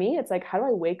 for me, it's like, how do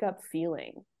I wake up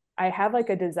feeling? I have like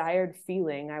a desired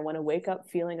feeling. I want to wake up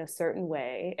feeling a certain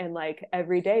way. And like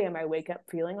every day, am I wake up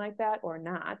feeling like that or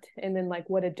not? And then like,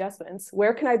 what adjustments?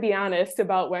 Where can I be honest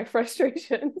about my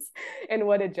frustrations? And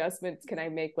what adjustments can I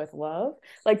make with love?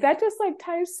 Like, that just like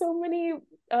ties so many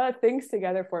things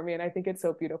together for me. And I think it's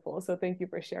so beautiful. So thank you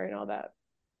for sharing all that.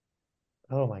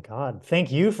 Oh my God.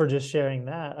 Thank you for just sharing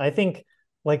that. I think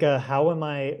like a how am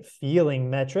I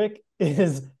feeling metric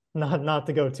is not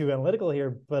to go too analytical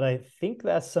here, but I think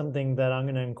that's something that I'm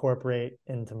going to incorporate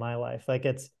into my life. Like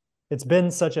it's been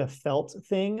such a felt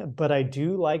thing, but I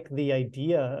do like the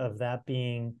idea of that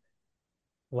being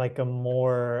like a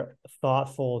more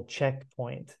thoughtful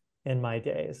checkpoint in my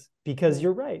days, because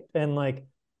you're right. And like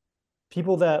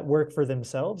people that work for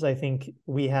themselves, I think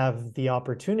we have the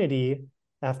opportunity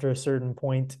after a certain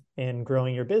point in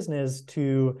growing your business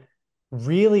to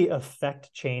really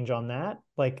affect change on that,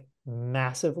 like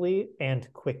massively and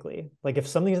quickly. Like if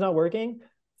something's not working,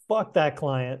 fuck that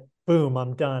client. Boom,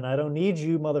 I'm done. I don't need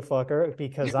you, motherfucker,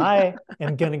 because I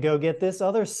am going to go get this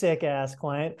other sick ass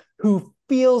client who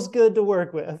feels good to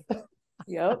work with.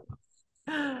 Yep.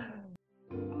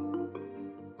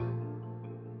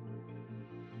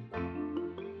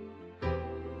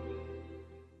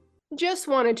 Just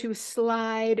wanted to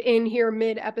slide in here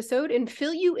mid-episode and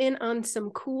fill you in on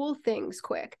some cool things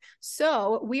quick.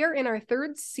 So we are in our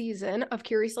third season of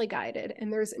Curiously Guided,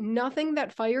 and there's nothing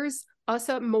that fires us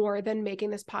up more than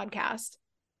making this podcast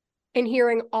and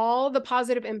hearing all the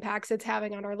positive impacts it's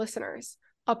having on our listeners.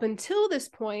 Up until this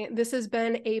point, this has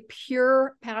been a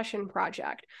pure passion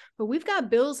project, but we've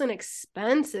got bills and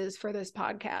expenses for this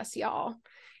podcast, y'all.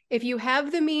 If you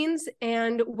have the means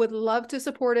and would love to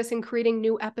support us in creating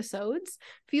new episodes,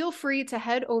 feel free to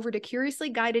head over to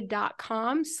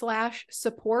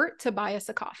curiouslyguided.com/support to buy us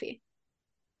a coffee.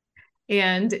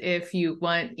 And if you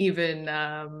want even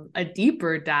a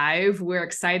deeper dive, we're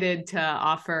excited to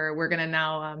offer, we're going to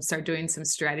now start doing some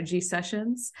strategy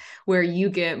sessions where you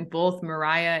get both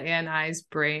Mariah and I's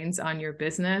brains on your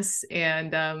business.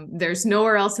 And there's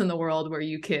nowhere else in the world where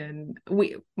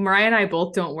Mariah and I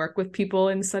both don't work with people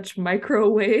in such micro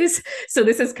ways. So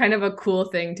this is kind of a cool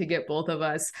thing to get both of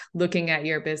us looking at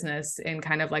your business in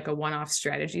kind of like a one-off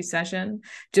strategy session.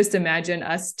 Just imagine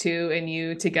us two and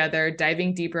you together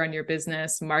diving deeper on your business,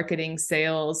 marketing,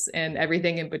 sales, and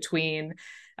everything in between.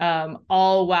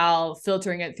 all while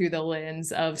filtering it through the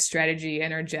lens of strategy,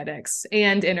 energetics,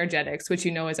 which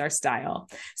you know is our style.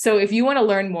 So if you want to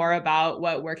learn more about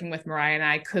what working with Mariah and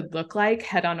I could look like,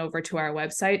 head on over to our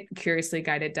website,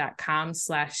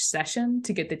 curiouslyguided.com/session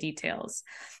to get the details.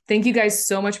 Thank you guys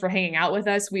so much for hanging out with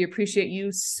us. We appreciate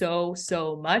you so,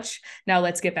 so much. Now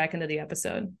let's get back into the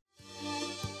episode.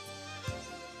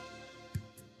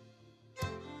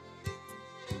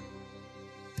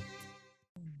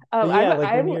 I'm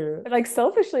like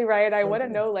selfishly, Ryan, I want to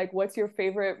know, like, what's your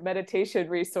favorite meditation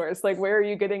resource? Like, where are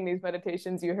you getting these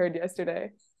meditations you heard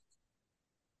yesterday?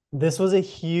 This was a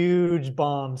huge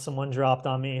bomb someone dropped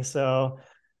on me. So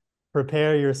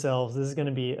prepare yourselves. This is going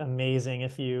to be amazing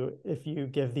if you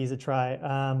give these a try.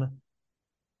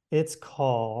 It's a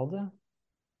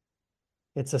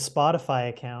Spotify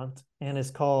account and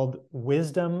it's called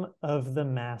Wisdom of the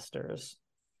Masters.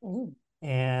 Ooh.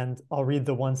 And I'll read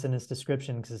the one sentence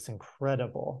description because it's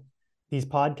incredible. These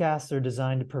podcasts are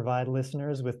designed to provide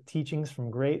listeners with teachings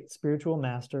from great spiritual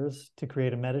masters to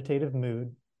create a meditative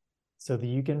mood so that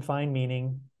you can find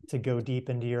meaning to go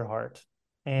deep into your heart.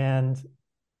 And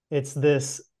it's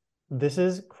this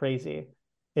is crazy.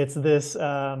 It's this,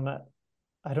 I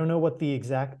don't know what the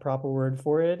exact proper word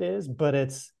for it is, but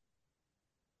it's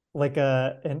like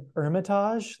an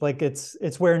hermitage, like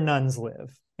it's where nuns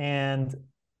live. And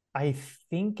I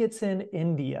think it's in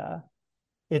India.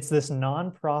 It's this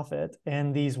nonprofit,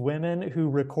 and these women who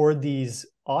record these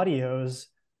audios,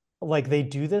 like they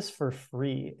do this for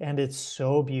free, and it's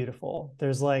so beautiful.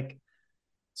 There's like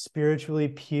spiritually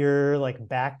pure, like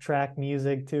backtrack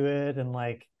music to it, and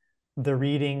like the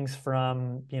readings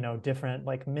from, different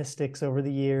like mystics over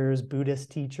the years,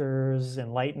 Buddhist teachers,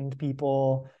 enlightened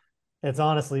people. It's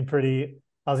honestly pretty,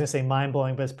 I was gonna say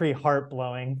mind-blowing, but it's pretty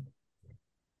heart-blowing.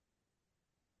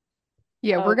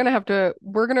 Yeah, we're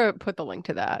gonna put the link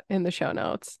to that in the show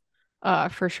notes.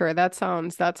 For sure. That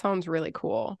sounds really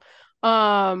cool.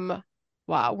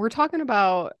 Wow, we're talking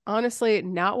about, honestly,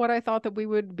 not what I thought that we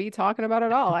would be talking about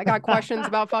at all. I got questions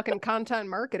about fucking content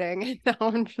marketing, and now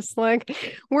I'm just like,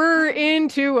 we're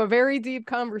into a very deep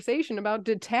conversation about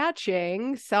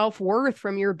detaching self-worth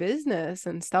from your business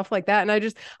and stuff like that.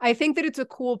 And I think that it's a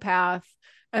cool path,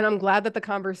 and I'm glad that the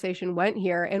conversation went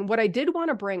here. And what I did want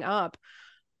to bring up,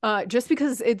 just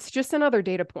because it's just another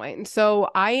data point. So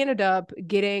I ended up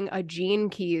getting a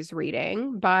Gene Keys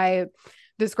reading by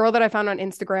this girl that I found on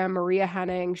Instagram, Maria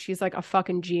Henning. She's like a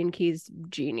fucking Gene Keys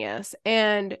genius.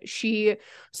 And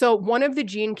so one of the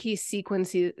Gene Keys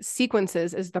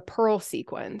sequences is the Pearl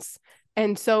sequence.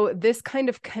 And so this kind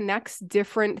of connects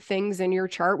different things in your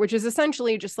chart, which is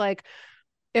essentially just like,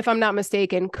 if I'm not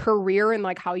mistaken, career and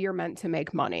like how you're meant to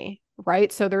make money,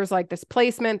 right? So there's like this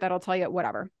placement that'll tell you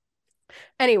whatever.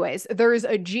 Anyways, there's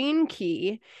a gene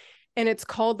key and it's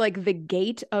called like the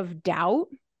gate of doubt.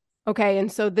 Okay.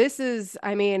 And so this is,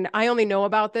 I only know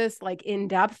about this like in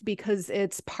depth because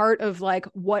it's part of like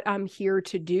what I'm here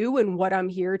to do and what I'm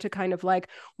here to kind of like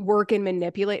work and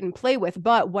manipulate and play with.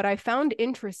 But what I found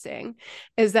interesting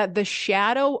is that the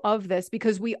shadow of this,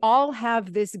 because we all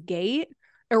have this gate,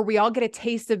 or we all get a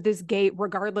taste of this gate,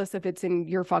 regardless if it's in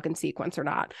your fucking sequence or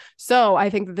not. So I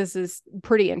think that this is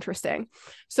pretty interesting.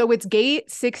 So it's gate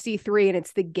 63 and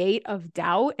it's the gate of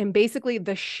doubt. And basically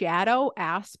the shadow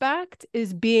aspect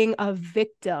is being a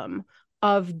victim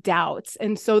of doubts.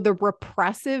 And so the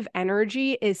repressive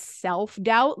energy is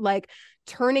self-doubt, like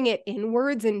turning it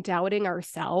inwards and doubting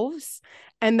ourselves.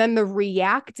 And then the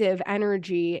reactive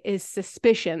energy is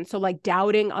suspicion. So like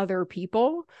doubting other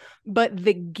people, but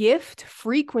the gift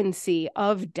frequency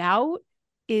of doubt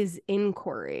is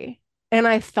inquiry. And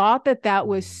I thought that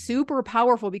was super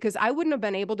powerful because I wouldn't have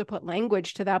been able to put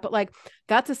language to that, but like,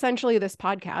 that's essentially this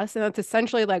podcast. And that's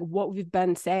essentially like what we've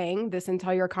been saying this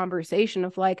entire conversation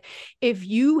of like, if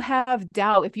you have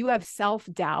doubt, if you have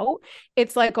self-doubt,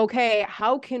 it's like, okay,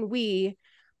 how can we,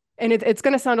 and it's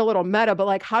going to sound a little meta, but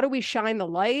like, how do we shine the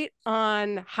light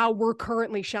on how we're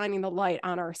currently shining the light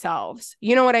on ourselves?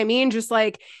 You know what I mean? Just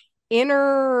like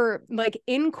inner like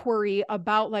inquiry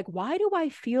about like, why do I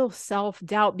feel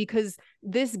self-doubt? Because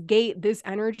this gate, this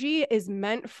energy is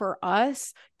meant for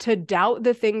us to doubt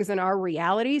the things in our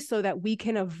reality so that we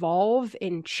can evolve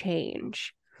and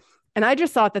change. And I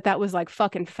just thought that was like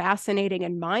fucking fascinating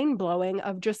and mind-blowing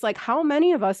of just like how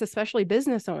many of us, especially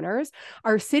business owners,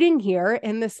 are sitting here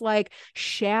in this like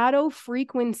shadow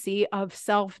frequency of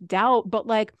self-doubt, but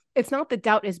like it's not that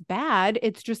doubt is bad.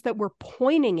 It's just that we're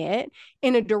pointing it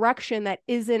in a direction that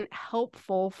isn't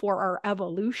helpful for our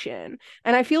evolution.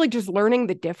 And I feel like just learning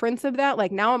the difference of that,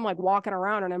 like now I'm like walking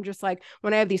around and I'm just like,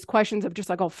 when I have these questions of just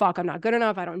like, oh, fuck, I'm not good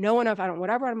enough. I don't know enough. I don't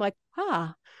whatever. I'm like,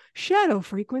 shadow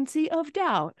frequency of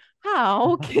doubt.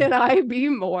 How can I be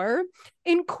more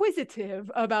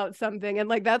inquisitive about something? And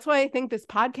like, that's why I think this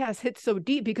podcast hits so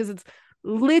deep, because it's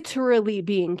literally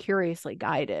being curiously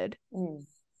guided.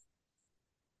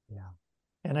 Yeah.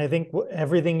 And I think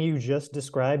everything you just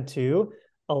described too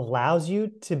allows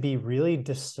you to be really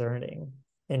discerning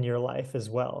in your life as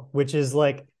well, which is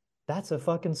like, that's a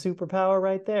fucking superpower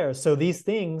right there. So these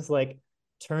things, like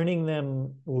turning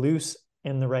them loose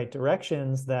in the right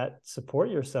directions that support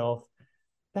yourself,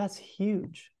 that's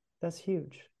huge. That's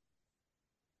huge.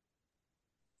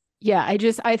 Yeah,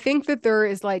 I think that there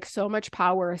is like so much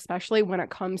power, especially when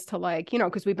it comes to like,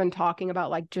 because we've been talking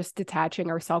about like just detaching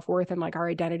our self-worth and like our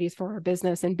identities for our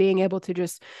business, and being able to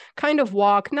just kind of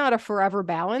walk not a forever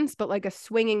balance, but like a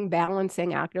swinging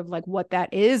balancing act of like what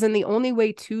that is. And the only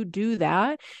way to do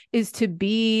that is to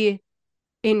be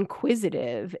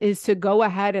inquisitive, is to go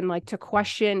ahead and like to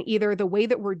question either the way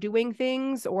that we're doing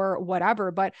things or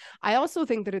whatever. But I also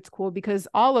think that it's cool because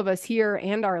all of us here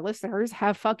and our listeners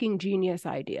have fucking genius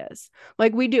ideas.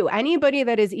 Like we do. Anybody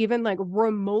that is even like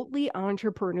remotely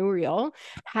entrepreneurial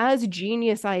has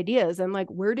genius ideas. And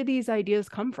like, where do these ideas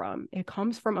come from? It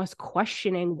comes from us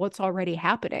questioning what's already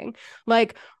happening.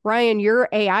 Like, Ryan, your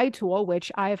AI tool,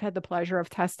 which I've had the pleasure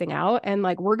of testing out, and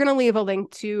like we're going to leave a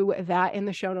link to that in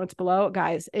the show notes below.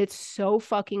 Guys, it's so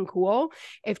fucking cool.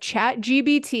 If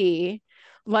ChatGPT,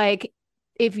 like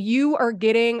if you are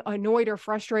getting annoyed or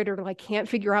frustrated or like can't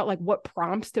figure out like what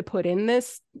prompts to put in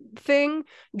this thing,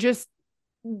 just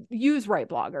use Write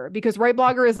Blogger, because Write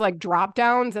Blogger is like drop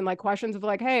downs and like questions of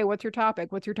like, hey, what's your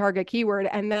topic? What's your target keyword?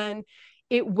 And then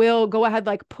it will go ahead,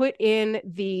 like put in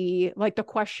the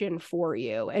question for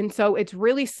you. And so it's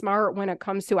really smart when it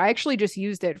comes to, I actually just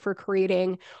used it for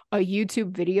creating a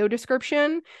YouTube video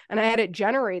description, and I had it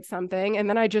generate something. And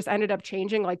then I just ended up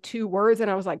changing like 2 words,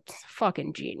 and I was like,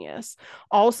 fucking genius.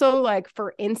 Also, like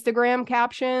for Instagram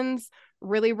captions,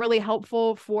 really, really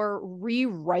helpful for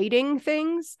rewriting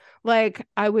things. Like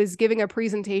I was giving a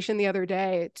presentation the other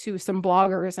day to some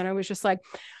bloggers, and I was just like,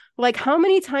 how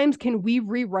many times can we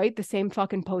rewrite the same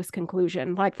fucking post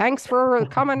conclusion? Like, thanks for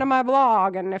coming to my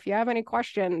blog. And if you have any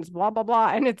questions, blah, blah, blah.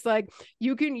 And it's like,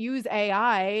 you can use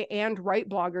AI and Write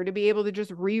Blogger to be able to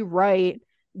just rewrite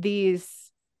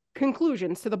these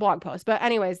conclusions to the blog post. But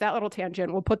anyways, that little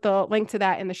tangent, we'll put the link to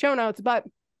that in the show notes. But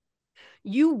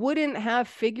you wouldn't have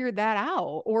figured that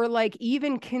out or like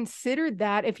even considered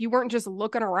that if you weren't just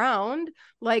looking around,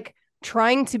 like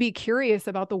trying to be curious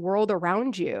about the world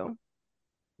around you.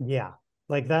 Yeah.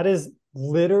 Like that is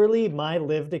literally my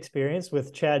lived experience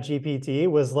with ChatGPT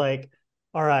was like,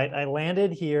 all right, I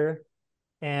landed here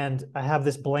and I have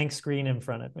this blank screen in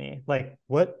front of me. Like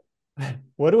what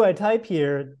do I type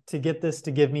here to get this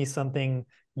to give me something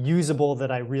usable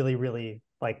that I really, really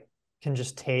like can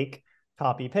just take,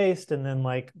 copy, paste, and then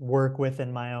like work with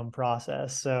in my own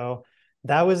process. So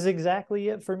that was exactly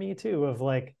it for me too, of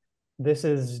like, this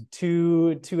is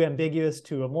too ambiguous,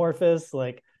 too amorphous.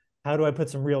 Like, how do I put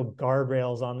some real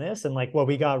guardrails on this? And like what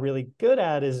we got really good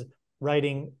at is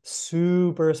writing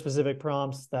super specific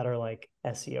prompts that are like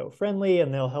SEO friendly,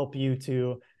 and they'll help you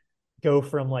to go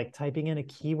from like typing in a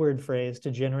keyword phrase to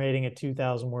generating a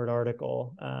 2,000 word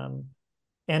article.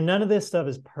 And none of this stuff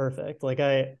is perfect. Like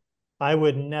I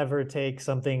would never take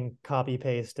something, copy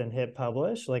paste and hit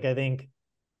publish. Like I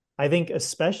think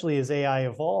especially as AI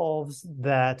evolves,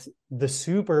 that the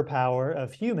superpower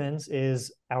of humans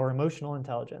is our emotional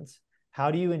intelligence.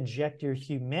 How do you inject your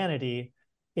humanity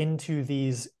into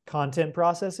these content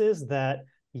processes that,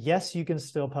 yes, you can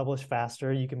still publish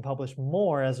faster, you can publish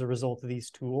more as a result of these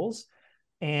tools,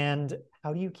 and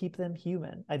how do you keep them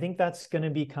human? I think that's going to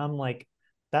become like,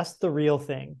 that's the real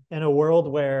thing in a world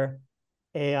where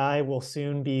AI will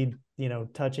soon be,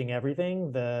 touching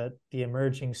everything. The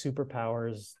emerging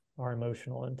superpowers our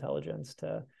emotional intelligence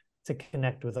to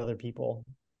connect with other people.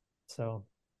 So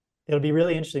it'll be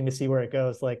really interesting to see where it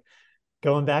goes. Like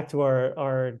going back to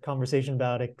our conversation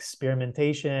about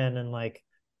experimentation and like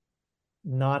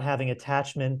not having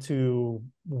attachment to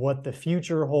what the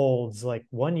future holds, like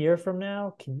 1 year from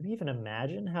now, can you even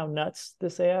imagine how nuts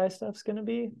this AI stuff's going to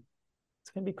be?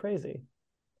 It's going to be crazy.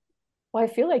 Well, I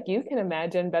feel like you can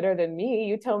imagine better than me.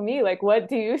 You tell me, like, what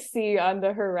do you see on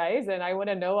the horizon? I want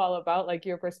to know all about like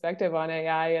your perspective on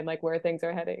AI and like where things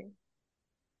are heading.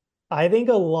 I think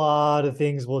a lot of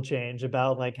things will change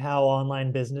about like how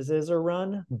online businesses are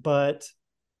run, but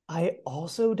I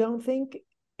also don't think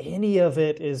any of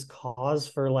it is cause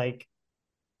for like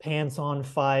pants on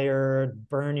fire,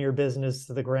 burn your business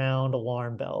to the ground,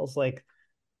 alarm bells. Like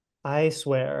I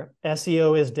swear,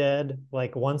 SEO is dead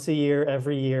like once a year,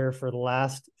 every year for the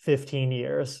last 15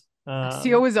 years.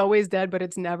 SEO is always dead, but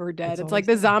it's never dead. It's like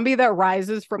the zombie that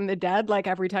rises from the dead, like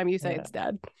every time you say it's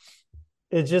dead.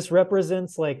 It just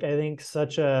represents, like, I think,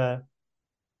 such a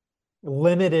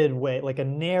limited way, like a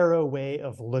narrow way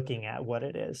of looking at what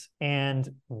it is. And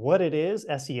what it is,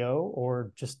 SEO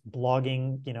or just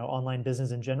blogging, online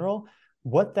business in general,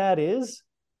 what that is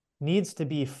needs to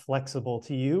be flexible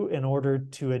to you in order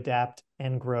to adapt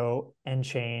and grow and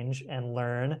change and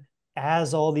learn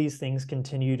as all these things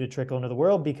continue to trickle into the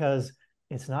world, because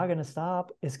it's not going to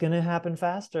stop. It's going to happen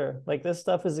faster. Like, this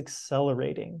stuff is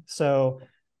accelerating. So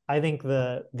I think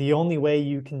the only way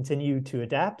you continue to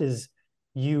adapt is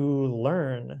you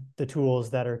learn the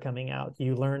tools that are coming out.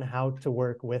 You learn how to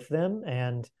work with them.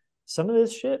 And some of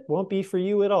this shit won't be for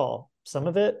you at all. Some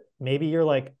of it, maybe you're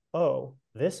like, oh,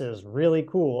 this is really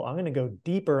cool. I'm going to go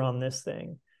deeper on this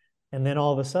thing. And then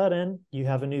all of a sudden you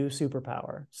have a new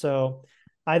superpower. So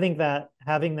I think that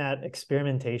having that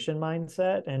experimentation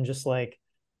mindset and just like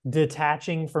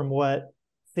detaching from what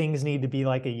things need to be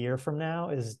like a year from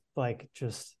now is like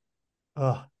just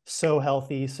so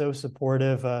healthy, so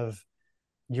supportive of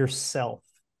yourself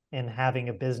and having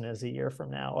a business a year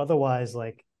from now. Otherwise,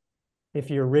 like, if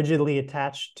you're rigidly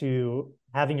attached to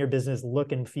having your business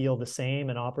look and feel the same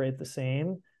and operate the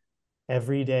same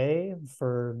every day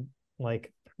for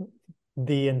like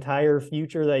the entire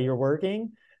future that you're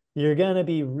working, you're going to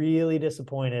be really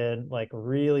disappointed, like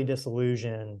really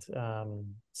disillusioned.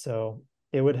 So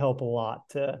it would help a lot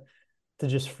to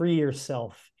just free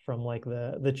yourself from like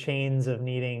the chains of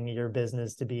needing your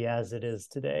business to be as it is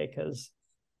today, because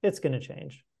it's going to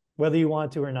change whether you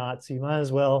want to or not. So you might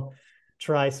as well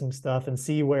try some stuff and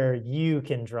see where you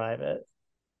can drive it.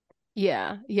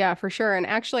 Yeah, for sure. And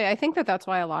actually, I think that that's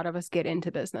why a lot of us get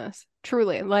into business,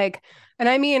 truly. Like, and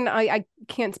I mean, I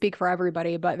can't speak for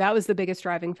everybody, but that was the biggest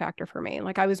driving factor for me.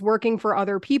 Like, I was working for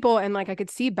other people and like I could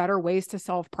see better ways to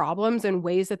solve problems and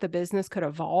ways that the business could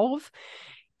evolve.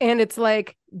 And it's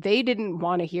like, they didn't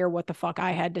want to hear what the fuck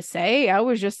I had to say. I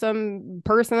was just some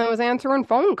person that was answering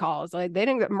phone calls. Like, they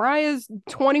didn't get Mariah's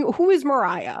 20. Who is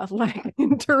Mariah? Like,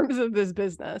 in terms of this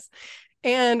business.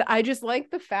 And I just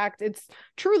like the fact, it's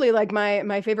truly like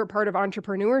my favorite part of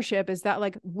entrepreneurship is that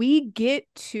like we get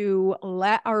to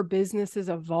let our businesses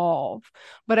evolve.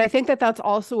 But I think that that's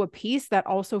also a piece that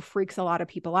also freaks a lot of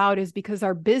people out, is because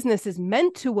our business is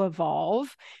meant to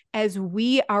evolve as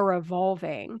we are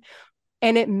evolving.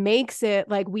 And it makes it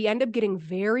like we end up getting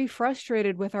very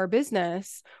frustrated with our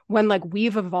business when like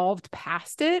we've evolved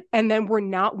past it. And then we're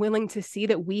not willing to see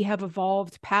that we have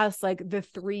evolved past like the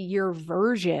 3-year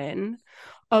version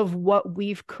of what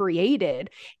we've created.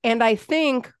 And I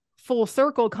think, full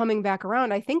circle, coming back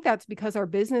around, I think that's because our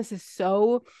business is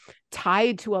so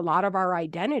tied to a lot of our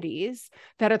identities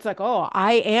that it's like, oh,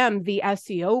 I am the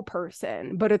SEO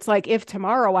person. But it's like, if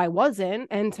tomorrow I wasn't,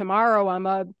 and tomorrow I'm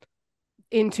a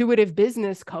intuitive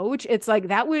business coach, it's like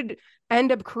that would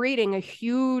end up creating a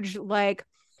huge like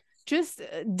just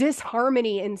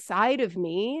disharmony inside of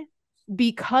me,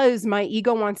 because my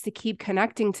ego wants to keep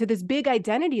connecting to this big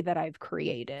identity that I've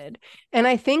created. And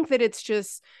I think that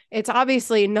it's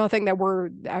obviously nothing that we're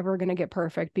ever going to get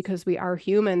perfect, because we are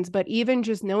humans, but even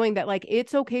just knowing that like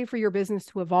it's okay for your business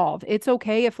to evolve. It's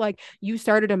okay if like you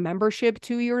started a membership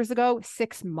 2 years ago,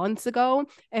 6 months ago,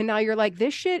 and now you're like,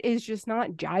 this shit is just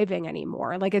not jiving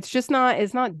anymore. Like it's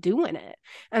not doing it.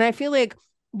 And I feel like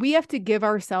we have to give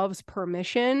ourselves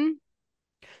permission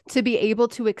to be able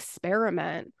to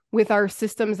experiment with our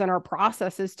systems and our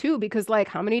processes too, because like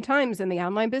how many times in the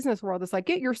online business world it's like,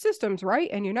 get your systems right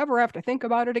and you never have to think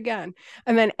about it again.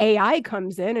 And then AI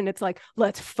comes in and it's like,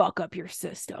 let's fuck up your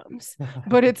systems.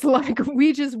 But it's like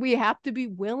we have to be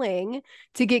willing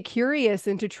to get curious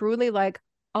and to truly like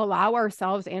allow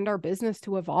ourselves and our business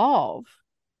to evolve.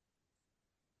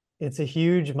 It's a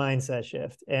huge mindset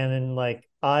shift. And then like,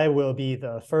 I will be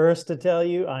the first to tell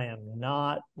you, I am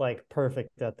not like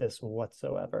perfect at this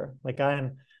whatsoever. Like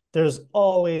there's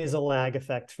always a lag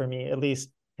effect for me, at least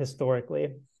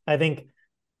historically. I think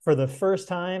for the first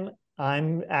time,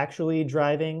 I'm actually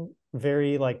driving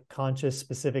very like conscious,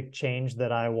 specific change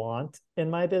that I want in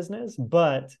my business.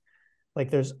 But like,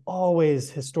 there's always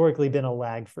historically been a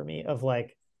lag for me of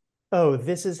like, oh,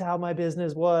 this is how my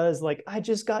business was. Like, I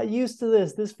just got used to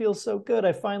this. This feels so good.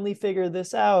 I finally figured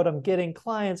this out. I'm getting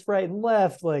clients right and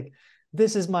left. Like,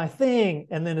 this is my thing.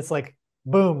 And then it's like,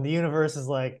 boom, the universe is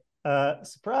like,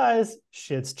 surprise,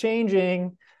 shit's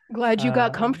changing. Glad you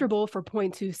got comfortable for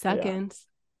 0.2 seconds.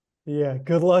 Yeah.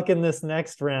 Good luck in this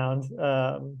next round.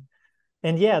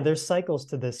 And yeah, there's cycles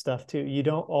to this stuff too. You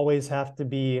don't always have to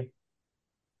be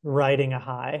riding a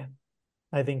high.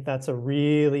 I think that's a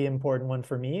really important one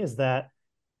for me, is that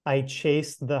I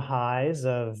chased the highs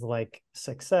of like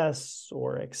success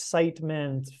or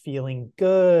excitement, feeling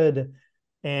good.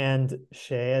 And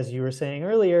Shay, as you were saying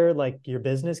earlier, like your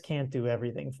business can't do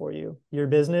everything for you. Your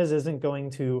business isn't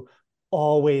going to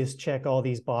always check all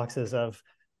these boxes of,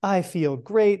 I feel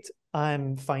great,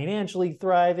 I'm financially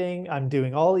thriving, I'm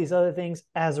doing all these other things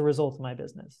as a result of my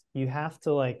business. You have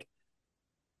to like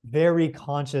very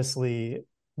consciously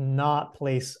not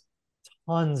place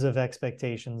tons of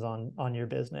expectations on your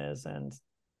business. And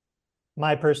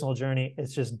my personal journey,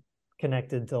 it's just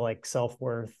connected to like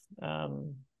self-worth,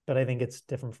 but I think it's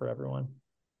different for everyone.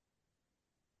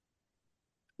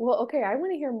 Well, okay, I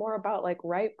want to hear more about like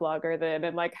Right Blogger then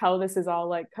and like how this is all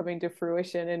like coming to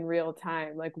fruition in real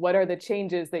time. Like what are the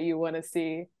changes that you want to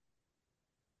see?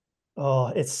 Oh,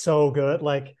 it's so good.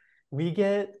 Like we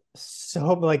get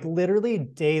so like literally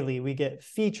daily, we get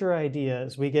feature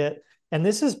ideas. And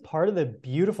this is part of the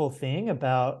beautiful thing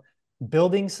about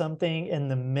building something in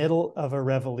the middle of a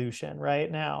revolution right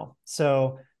now.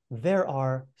 So there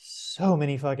are so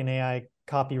many fucking AI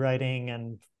copywriting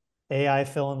and AI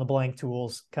fill in the blank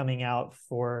tools coming out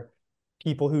for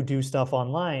people who do stuff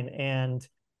online. And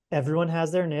everyone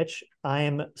has their niche. I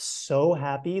am so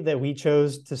happy that we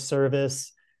chose to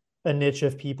service a niche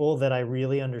of people that I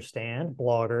really understand,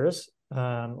 bloggers.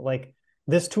 Like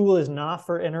this tool is not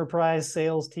for enterprise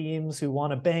sales teams who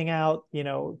want to bang out,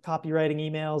 copywriting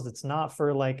emails. It's not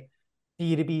for like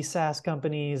B2B SaaS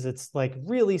companies. It's like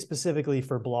really specifically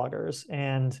for bloggers.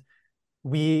 And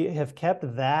we have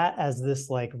kept that as this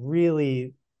like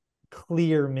really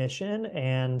clear mission,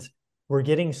 and we're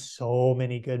getting so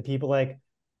many good people. Like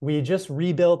we just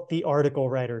rebuilt the article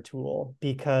writer tool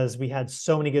because we had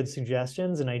so many good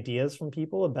suggestions and ideas from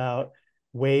people about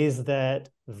ways that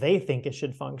they think it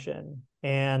should function.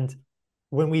 And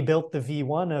when we built the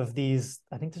V1 of these,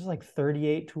 I think there's like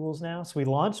 38 tools now. So we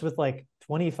launched with like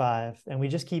 25 and we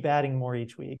just keep adding more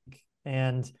each week.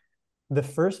 And the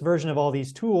first version of all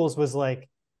these tools was like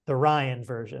the Ryan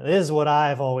version. It is what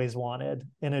I've always wanted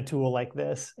in a tool like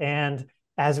this. And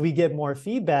as we get more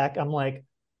feedback, I'm like,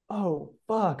 oh,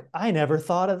 fuck, I never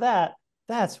thought of that.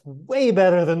 That's way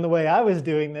better than the way I was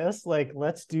doing this. Like,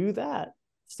 let's do that.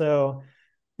 So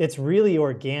it's really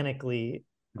organically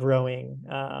growing.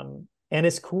 And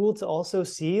it's cool to also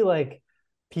see like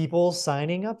people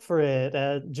signing up for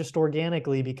it just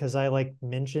organically because I like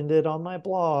mentioned it on my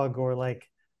blog, or like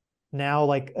now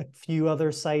like a few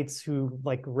other sites who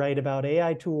like write about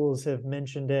AI tools have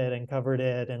mentioned it and covered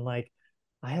it. And like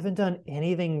I haven't done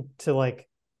anything to like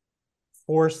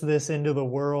force this into the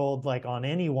world like on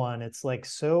anyone. It's like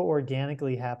so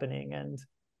organically happening. And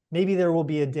maybe there will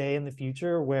be a day in the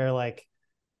future where like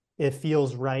it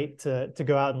feels right to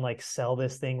go out and like sell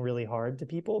this thing really hard to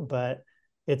people, but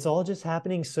it's all just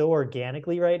happening so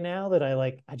organically right now that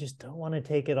I just don't want to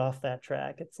take it off that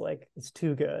track. It's like it's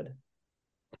too good.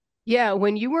 Yeah,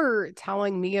 when you were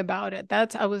telling me about it,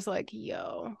 I was like,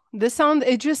 yo,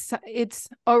 it's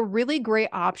a really great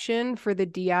option for the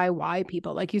DIY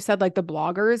people. Like you said, like the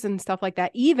bloggers and stuff like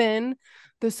that, even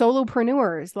the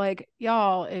solopreneurs. Like,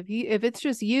 y'all, if it's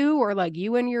just you or like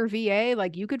you and your VA,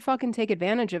 like you could fucking take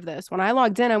advantage of this. When I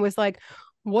logged in, I was like,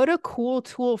 what a cool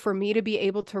tool for me to be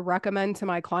able to recommend to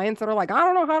my clients that are like, I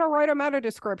don't know how to write a meta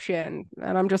description.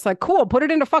 And I'm just like, cool, put it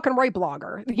into fucking Right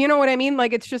Blogger. You know what I mean?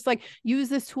 Like, it's just like, use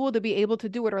this tool to be able to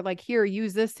do it. Or like, here,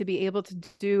 use this to be able to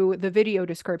do the video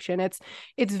description. It's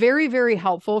very, very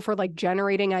helpful for like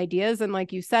generating ideas. And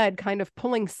like you said, kind of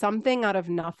pulling something out of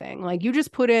nothing. Like you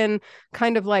just put in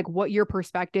kind of like what your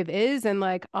perspective is and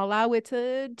like allow it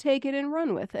to take it and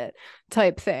run with it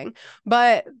type thing.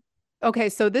 But okay,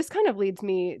 so this kind of leads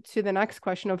me to the next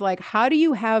question of like, how do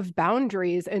you have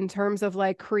boundaries in terms of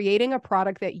like creating a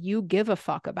product that you give a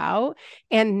fuck about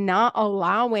and not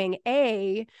allowing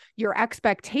your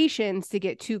expectations to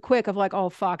get too quick of like, oh,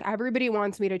 fuck, everybody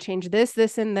wants me to change this,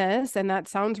 this, and this. And that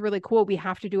sounds really cool. We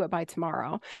have to do it by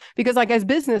tomorrow. Because like as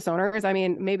business owners, I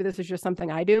mean, maybe this is just something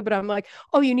I do, but I'm like,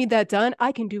 oh, you need that done?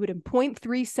 I can do it in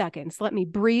 0.3 seconds. Let me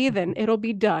breathe and it'll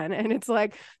be done. And it's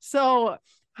like, so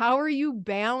how are you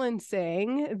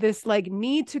balancing this like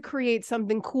need to create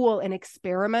something cool and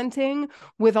experimenting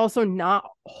with also not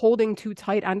holding too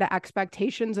tight onto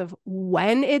expectations of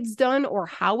when it's done or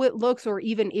how it looks or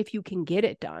even if you can get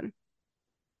it done?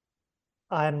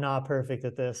 I'm not perfect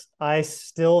at this. I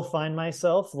still find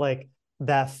myself like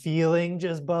that feeling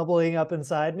just bubbling up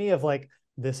inside me of like,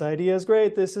 this idea is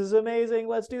great. This is amazing.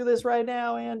 Let's do this right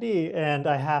now, Andy. And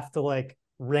I have to like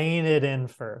rein it in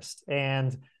first.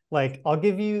 And like, I'll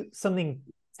give you something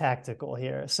tactical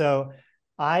here. So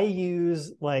I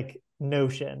use like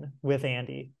Notion with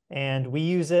Andy. And we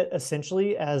use it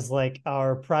essentially as like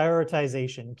our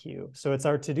prioritization queue. So it's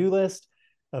our to-do list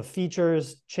of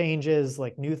features, changes,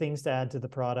 like new things to add to the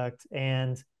product.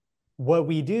 And what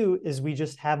we do is we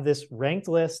just have this ranked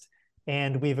list,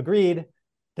 and we've agreed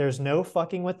there's no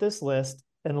fucking with this list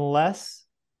unless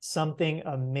something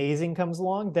amazing comes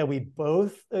along that we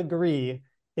both agree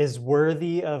is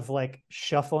worthy of like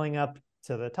shuffling up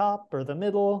to the top or the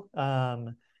middle.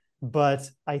 But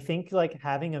I think like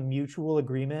having a mutual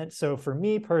agreement. So for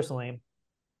me personally,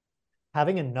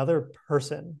 having another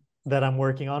person that I'm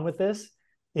working on with this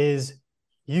is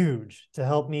huge to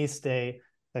help me stay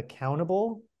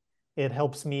accountable. It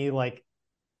helps me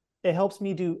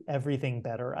do everything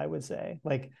better, I would say.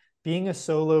 Like being a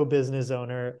solo business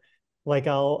owner, like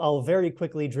I'll very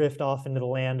quickly drift off into the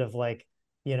land of like,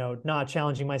 not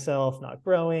challenging myself, not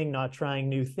growing, not trying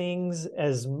new things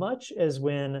as much as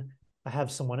when I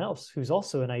have someone else who's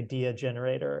also an idea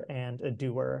generator and a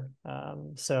doer.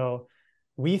 So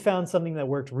we found something that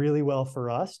worked really well for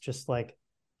us, just like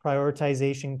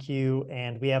prioritization queue,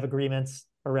 and we have agreements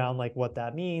around like what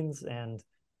that means, and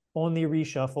only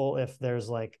reshuffle if there's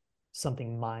like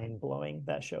something mind blowing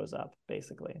that shows up,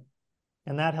 basically.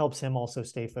 And that helps him also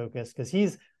stay focused because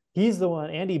he's the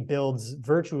one. Andy builds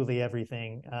virtually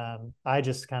everything. I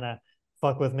just kind of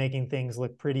fuck with making things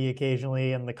look pretty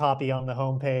occasionally and the copy on the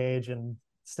homepage and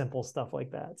simple stuff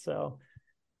like that. So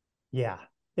yeah,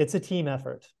 it's a team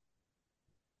effort.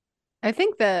 I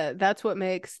think that that's what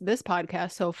makes this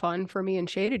podcast so fun for me and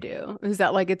Shay to do, is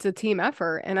that like it's a team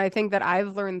effort. And I think that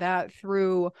I've learned that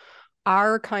through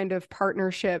our kind of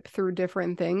partnership through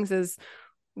different things, is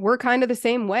we're kind of the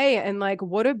same way. And like,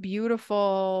 what a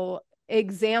beautiful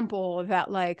example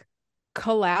that like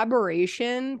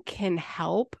collaboration can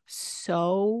help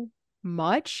so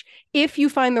much if you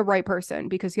find the right person.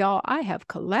 Because y'all, I have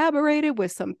collaborated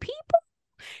with some people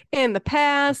in the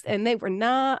past and they were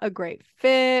not a great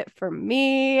fit for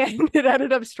me and it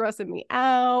ended up stressing me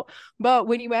out. But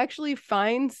when you actually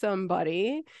find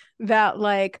somebody that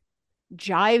like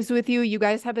jives with you, you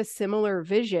guys have a similar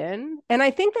vision. And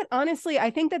I think that honestly, I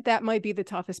think that that might be the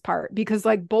toughest part, because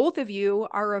like both of you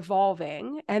are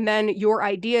evolving and then your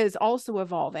idea is also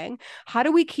evolving. How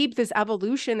do we keep this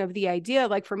evolution of the idea?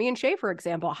 Like for me and Shay, for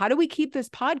example, how do we keep this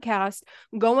podcast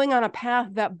going on a path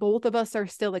that both of us are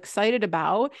still excited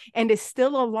about and is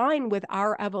still aligned with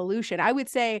our evolution? I would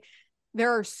say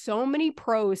there are so many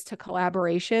pros to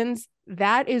collaborations.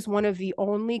 That is one of the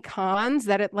only cons,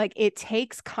 that it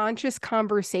takes conscious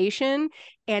conversation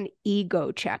and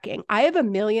ego checking. I have a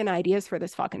million ideas for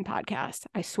this fucking podcast.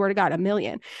 I swear to God, a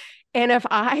million. And if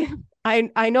I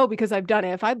know because I've done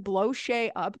it, if I blow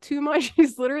Shay up too much,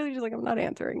 she's literally just like, I'm not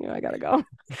answering you. I gotta go.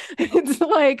 It's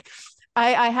like,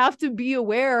 I have to be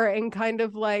aware and kind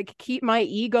of like keep my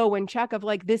ego in check of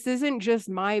like, this isn't just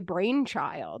my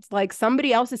brainchild. Like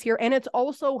somebody else is here and it's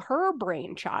also her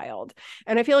brainchild.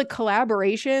 And I feel like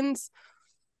collaborations,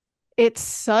 it's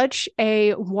such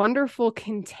a wonderful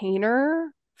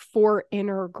container for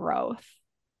inner growth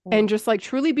and just like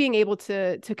truly being able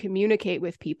to communicate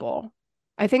with people.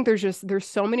 I think there's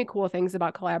so many cool things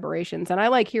about collaborations. And I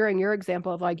like hearing your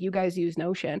example of like, you guys use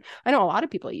Notion. I know a lot of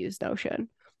people use Notion.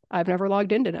 I've never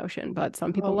logged into Notion, but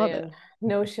some people love it.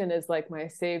 Notion is like my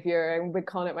savior. I've been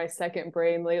calling it my second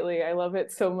brain lately. I love it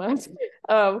so much.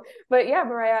 But yeah,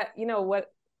 Mariah, you know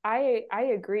what? I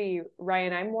agree,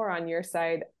 Ryan. I'm more on your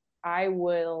side. I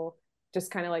will just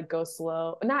kind of like go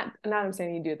slow. Not I'm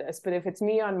saying you do this, but if it's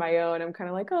me on my own, I'm kind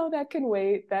of like, oh, that can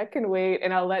wait,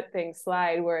 and I'll let things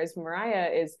slide. Whereas Mariah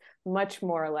is much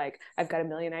more like, I've got a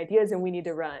million ideas and we need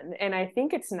to run. And I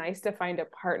think it's nice to find a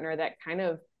partner that kind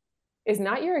of is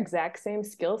not your exact same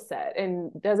skill set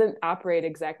and doesn't operate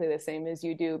exactly the same as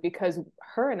you do, because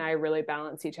her and I really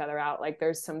balance each other out. Like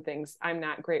there's some things I'm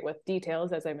not great with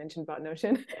details, as I mentioned about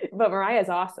Notion, but Mariah's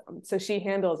awesome. So she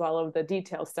handles all of the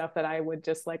detail stuff that I would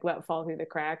just like let fall through the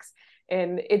cracks.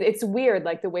 And it's weird,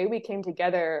 like the way we came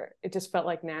together, it just felt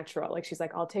like natural. Like she's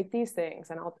like, I'll take these things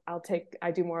and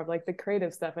I do more of like the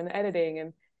creative stuff and the editing,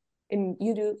 and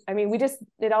you do. I mean,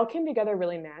 it all came together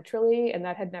really naturally, and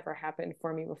that had never happened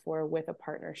for me before with a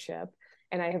partnership.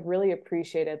 And I have really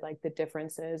appreciated like the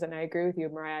differences. And I agree with you,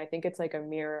 Mariah. I think it's like a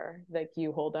mirror that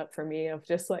you hold up for me of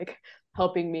just like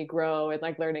helping me grow and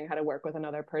like learning how to work with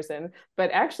another person.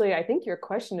 But actually, I think your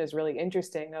question is really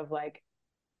interesting of like,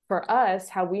 for us,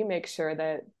 how we make sure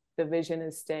that the vision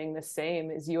is staying the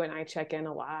same is you and I check in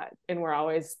a lot, and we're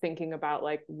always thinking about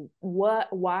like,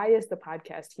 why is the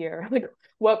podcast here? Like,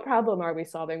 what problem are we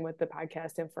solving with the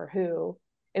podcast and for who?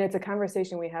 And it's a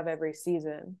conversation we have every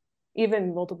season.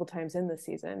 even multiple times in the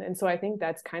season. And so I think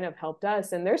that's kind of helped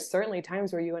us. And there's certainly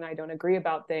times where you and I don't agree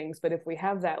about things, but if we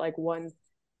have that like one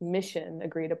mission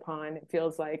agreed upon, it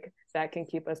feels like that can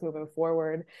keep us moving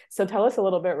forward. So tell us a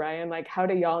little bit, Ryan, like how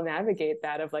do y'all navigate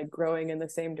that of like growing in the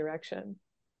same direction?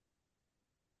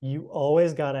 You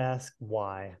always got to ask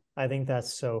why. I think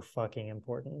that's so fucking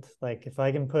important. Like if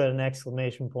I can put an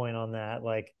exclamation point on that,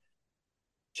 like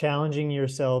challenging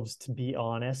yourselves to be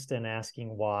honest and asking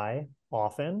why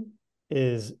often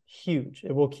is huge.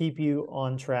 It will keep you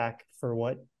on track for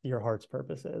what your heart's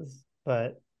purpose is.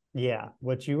 But yeah,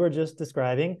 what you were just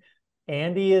describing,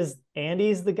 Andy's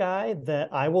the guy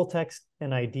that I will text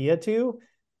an idea to,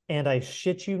 and I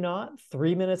shit you not,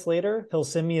 3 minutes later, he'll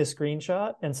send me a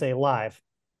screenshot and say live,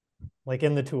 like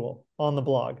in the tool on the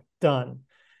blog, done.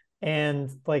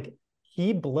 And like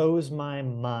he blows my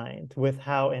mind with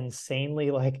how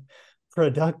insanely like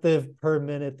productive per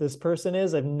minute this person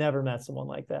is. I've never met someone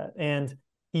like that. And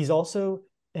he's also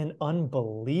an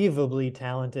unbelievably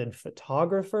talented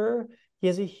photographer. He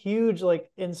has a huge like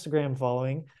Instagram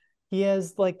following. He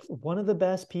has like one of the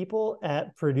best people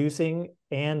at producing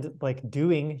and like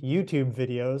doing YouTube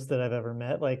videos that I've ever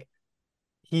met. Like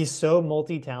he's so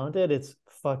multi-talented, it's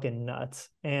fucking nuts.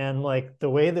 And like the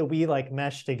way that we like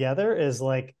mesh together is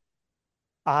like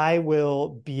I will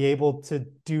be able to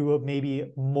do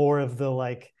maybe more of the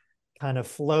like kind of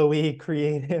flowy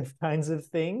creative kinds of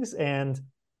things, and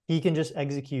he can just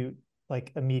execute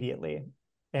like immediately.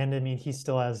 And I mean he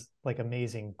still has like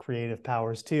amazing creative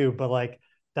powers too, but like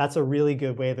that's a really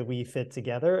good way that we fit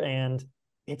together. And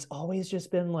it's always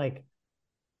just been like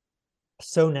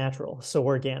so natural, so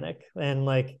organic. And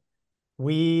like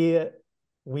we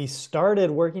we started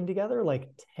working together like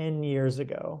 10 years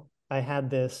ago. I had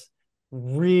this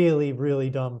really, really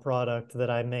dumb product that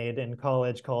I made in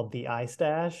college called the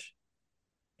iStash.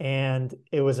 And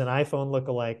it was an iPhone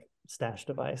lookalike stash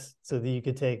device so that you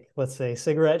could take, let's say,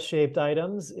 cigarette shaped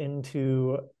items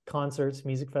into concerts,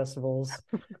 music festivals,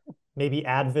 maybe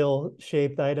Advil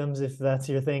shaped items if that's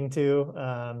your thing too.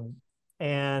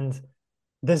 And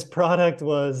this product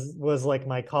was like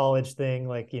my college thing,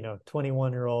 like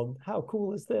 21-year-old, how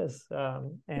cool is this?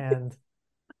 And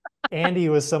Andy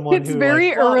was someone It's who like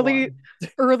very bought early,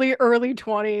 one. early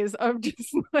 20s of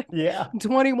just like Yeah. I'm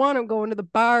 21, I'm going to the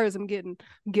bars, I'm getting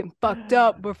fucked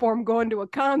up before I'm going to a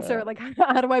concert. Like,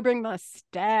 how do I bring my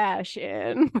stash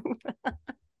in?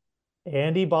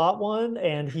 Andy bought one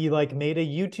and he like made a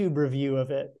YouTube review of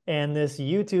it. And this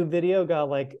YouTube video got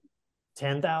like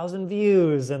 10,000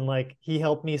 views, and like he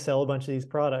helped me sell a bunch of these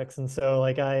products. And so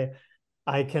like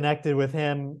I connected with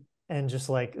him and just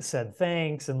like said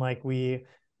thanks, and like we've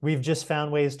just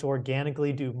found ways to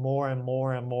organically do more and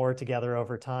more and more together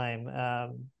over time.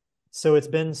 So it's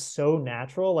been so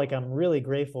natural. Like I'm really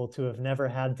grateful to have never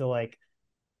had to like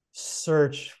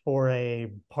search for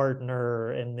a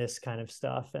partner in this kind of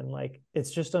stuff. And like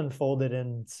it's just unfolded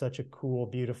in such a cool,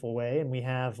 beautiful way. And we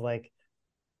have like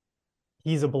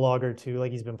he's a blogger too.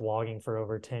 Like he's been blogging for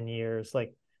over 10 years.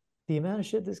 Like the amount of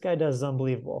shit this guy does is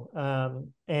unbelievable.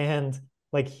 And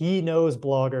like he knows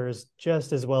bloggers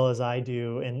just as well as I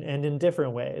do, and in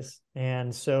different ways.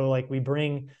 And so like we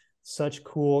bring such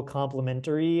cool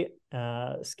complementary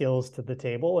skills to the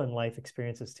table and life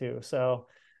experiences too. So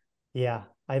yeah,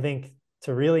 I think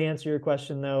to really answer your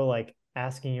question though, like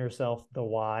asking yourself the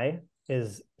why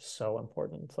is so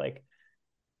important. Like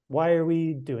why are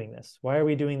we doing this? Why are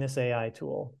we doing this AI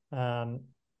tool?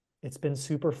 It's been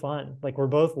super fun. Like we're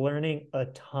both learning a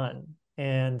ton.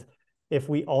 And if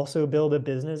we also build a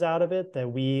business out of it that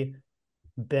we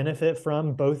benefit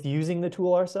from, both using the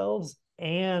tool ourselves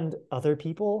and other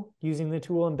people using the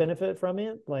tool and benefit from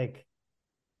it, like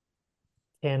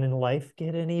can life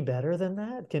get any better than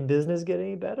that? Can business get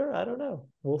any better? I don't know.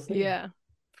 We'll see. Yeah,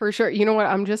 for sure. You know what?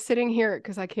 I'm just sitting here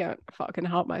because I can't fucking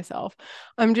help myself.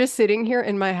 I'm just sitting here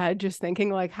in my head, just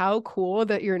thinking like how cool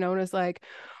that you're known as like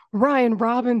Ryan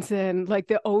Robinson, like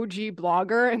the OG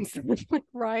blogger, and so like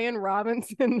Ryan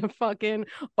Robinson, the fucking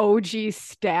OG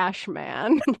stash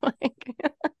man. Like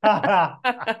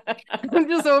I'm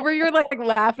just over here like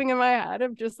laughing in my head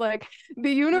of just like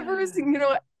the universe,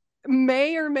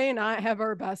 may or may not have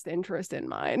our best interest in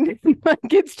mind. Like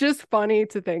it's just funny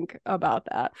to think about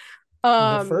that. The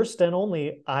Um, first and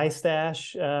only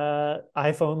iStash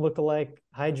iPhone lookalike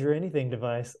hide your anything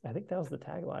device. I think that was the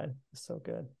tagline. It's so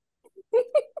good.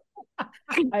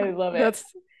 I love it. that's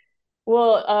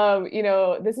Well,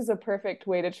 this is a perfect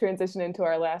way to transition into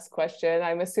our last question.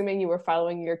 I'm assuming you were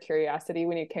following your curiosity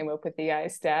when you came up with the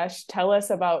iStash. Tell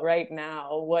us about right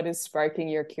now. What is sparking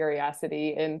your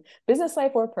curiosity in business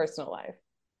life or personal life?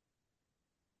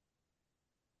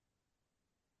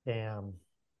 Damn.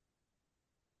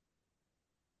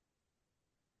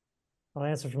 I'll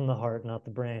answer from the heart, not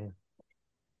the brain.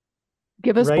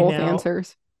 Give us Right both now,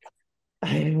 answers.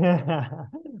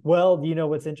 well, you know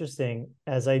what's interesting,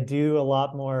 as I do a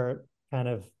lot more kind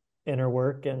of inner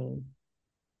work and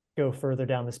go further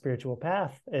down the spiritual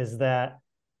path, is that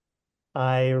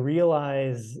I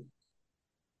realize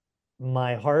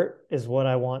my heart is what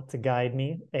I want to guide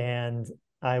me, and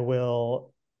I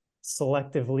will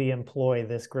selectively employ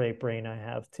this great brain I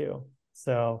have too.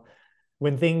 So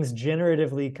when things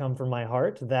generatively come from my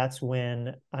heart, that's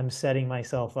when I'm setting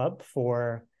myself up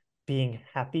for being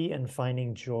happy and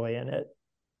finding joy in it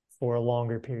for a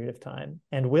longer period of time.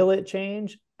 And will it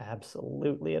change?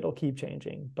 Absolutely, it'll keep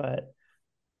changing. But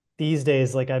these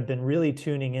days, like, I've been really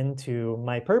tuning into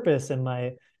my purpose, and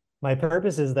my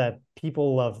purpose is that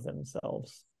people love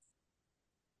themselves.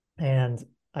 And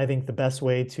I think the best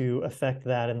way to affect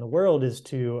that in the world is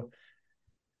to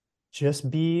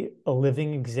just be a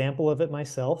living example of it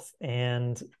myself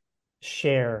and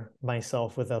share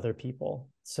myself with other people.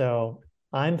 So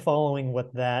I'm following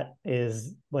what that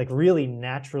is like really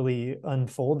naturally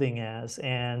unfolding as.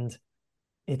 And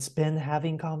it's been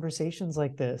having conversations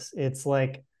like this. It's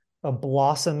like a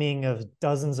blossoming of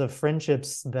dozens of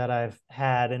friendships that I've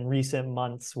had in recent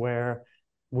months where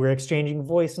we're exchanging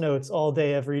voice notes all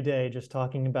day, every day, just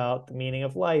talking about the meaning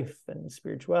of life and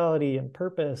spirituality and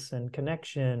purpose and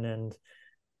connection. And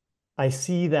I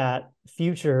see that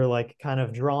future like kind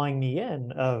of drawing me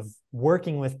in of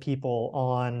working with people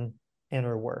on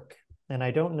inner work. And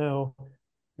I don't know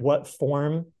what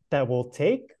form that will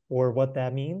take or what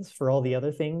that means for all the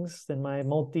other things in my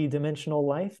multi-dimensional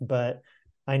life, but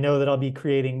I know that I'll be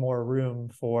creating more room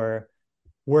for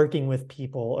working with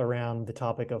people around the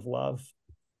topic of love.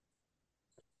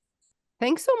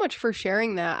 Thanks so much for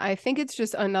sharing that. I think it's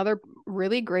just another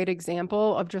really great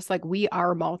example of just like we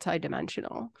are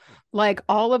multidimensional. Like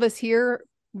all of us here,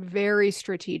 very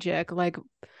strategic. Like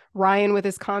Ryan with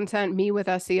his content, me with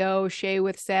SEO, Shay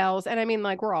with sales. And I mean,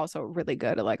 like, we're also really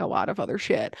good at like a lot of other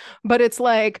shit. But it's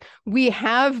like we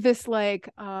have this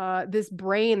this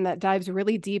brain that dives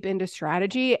really deep into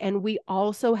strategy. And we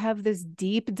also have this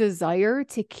deep desire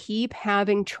to keep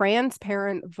having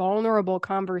transparent, vulnerable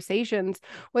conversations,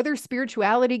 whether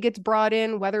spirituality gets brought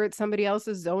in, whether it's somebody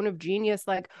else's zone of genius,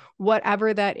 like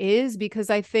whatever that is, because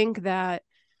I think that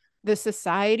the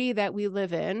society that we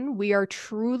live in, we are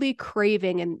truly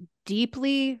craving and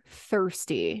deeply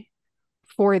thirsty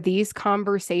for these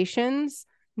conversations,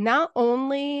 not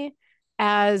only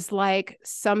as like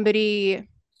somebody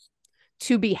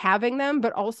to be having them,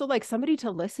 but also like somebody to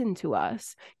listen to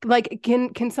us. Like,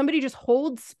 can somebody just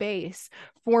hold space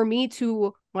for me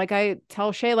to, like I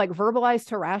tell Shay, like verbalize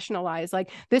to rationalize, like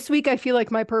this week I feel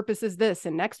like my purpose is this,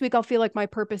 and next week I'll feel like my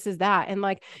purpose is that. And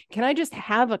like, can I just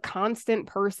have a constant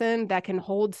person that can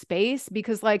hold space?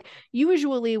 Because like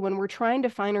usually when we're trying to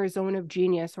find our zone of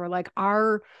genius or like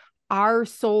our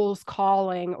soul's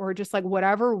calling or just like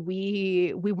whatever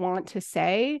we want to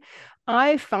say,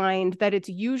 I find that it's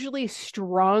usually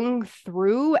strung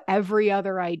through every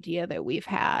other idea that we've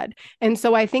had. And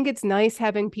so I think it's nice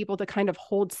having people to kind of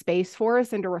hold space for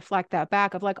us and to reflect that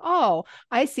back of like, oh,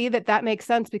 I see that that makes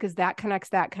sense because that connects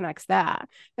that connects that.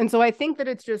 And so I think that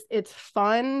it's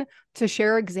fun to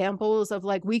share examples of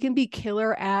like, we can be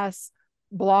killer ass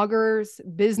bloggers,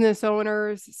 business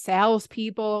owners,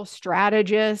 salespeople,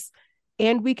 strategists,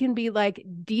 and we can be like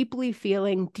deeply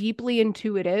feeling, deeply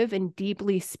intuitive, and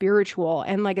deeply spiritual.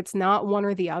 And like it's not one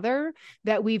or the other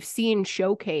that we've seen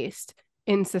showcased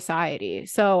in society.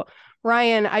 So,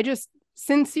 Ryan, I just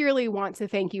sincerely want to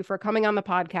thank you for coming on the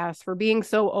podcast, for being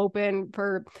so open,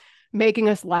 for making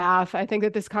us laugh. I think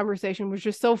that this conversation was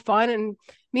just so fun. And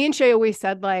me and Shay always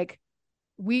said, like,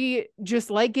 we just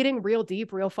like getting real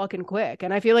deep, real fucking quick.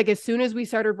 And I feel like as soon as we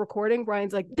started recording,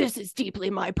 Brian's like, this is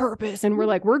deeply my purpose. And we're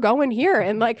like, we're going here.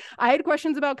 And like, I had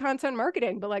questions about content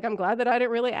marketing, but like, I'm glad that I didn't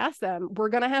really ask them. We're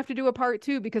going to have to do a part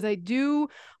 2 because I do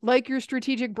like your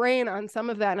strategic brain on some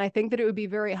of that. And I think that it would be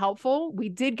very helpful. We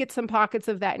did get some pockets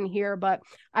of that in here, but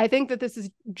I think that this is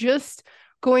just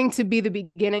going to be the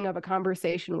beginning of a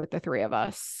conversation with the three of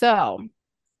us. So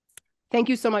thank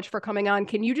you so much for coming on.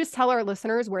 Can you just tell our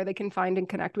listeners where they can find and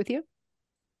connect with you?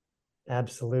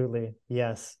 Absolutely.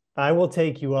 Yes. I will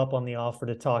take you up on the offer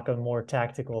to talk a more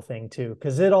tactical thing too,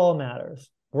 because it all matters.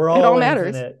 We're It all all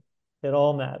matters. infinite. It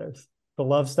all matters. The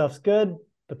love stuff's good,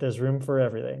 but there's room for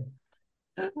everything.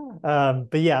 But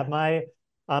yeah,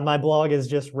 my blog is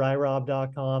just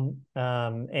ryrob.com.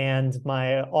 And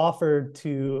my offer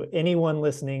to anyone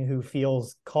listening who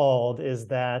feels called is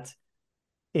that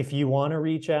if you want to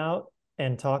reach out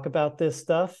and talk about this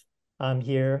stuff, I'm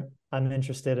here. I'm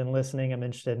interested in listening. I'm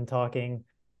interested in talking.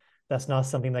 that's not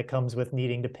something that comes with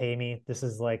needing to pay me. This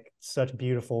is like such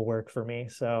beautiful work for me.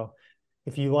 So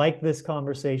if you like this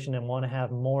conversation and want to have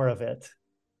more of it,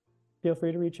 feel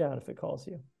free to reach out if it calls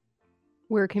you.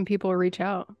 Where can people reach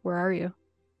out? Where are you?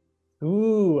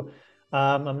 Ooh,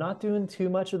 I'm not doing too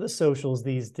much of the socials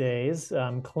these days.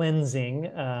 I'm cleansing,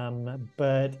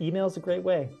 but email's a great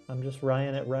way. I'm just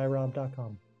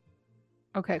ryan@ryerob.com.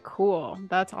 Okay, cool.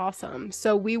 That's awesome.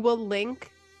 So we will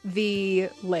link the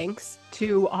links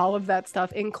to all of that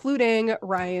stuff, including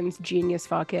Ryan's genius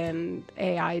fucking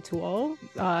AI tool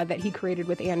that he created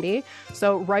with Andy.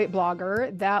 So Write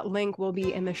Blogger, that link will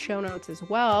be in the show notes as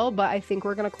well. But I think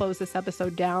we're going to close this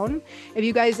episode down. If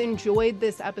you guys enjoyed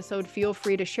this episode, feel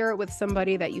free to share it with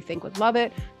somebody that you think would love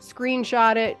it.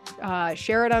 Screenshot it,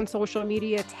 share it on social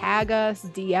media, tag us,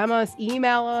 DM us,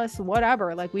 email us,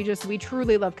 whatever. Like we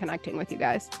truly love connecting with you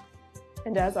guys.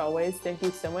 And as always, thank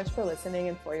you so much for listening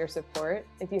and for your support.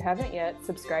 If you haven't yet,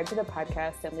 subscribe to the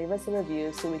podcast and leave us a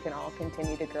review so we can all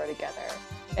continue to grow together.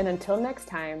 And until next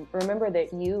time, remember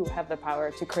that you have the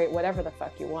power to create whatever the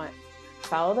fuck you want.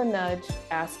 Follow the nudge,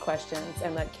 ask questions,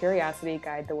 and let curiosity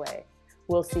guide the way.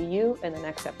 We'll see you in the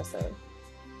next episode.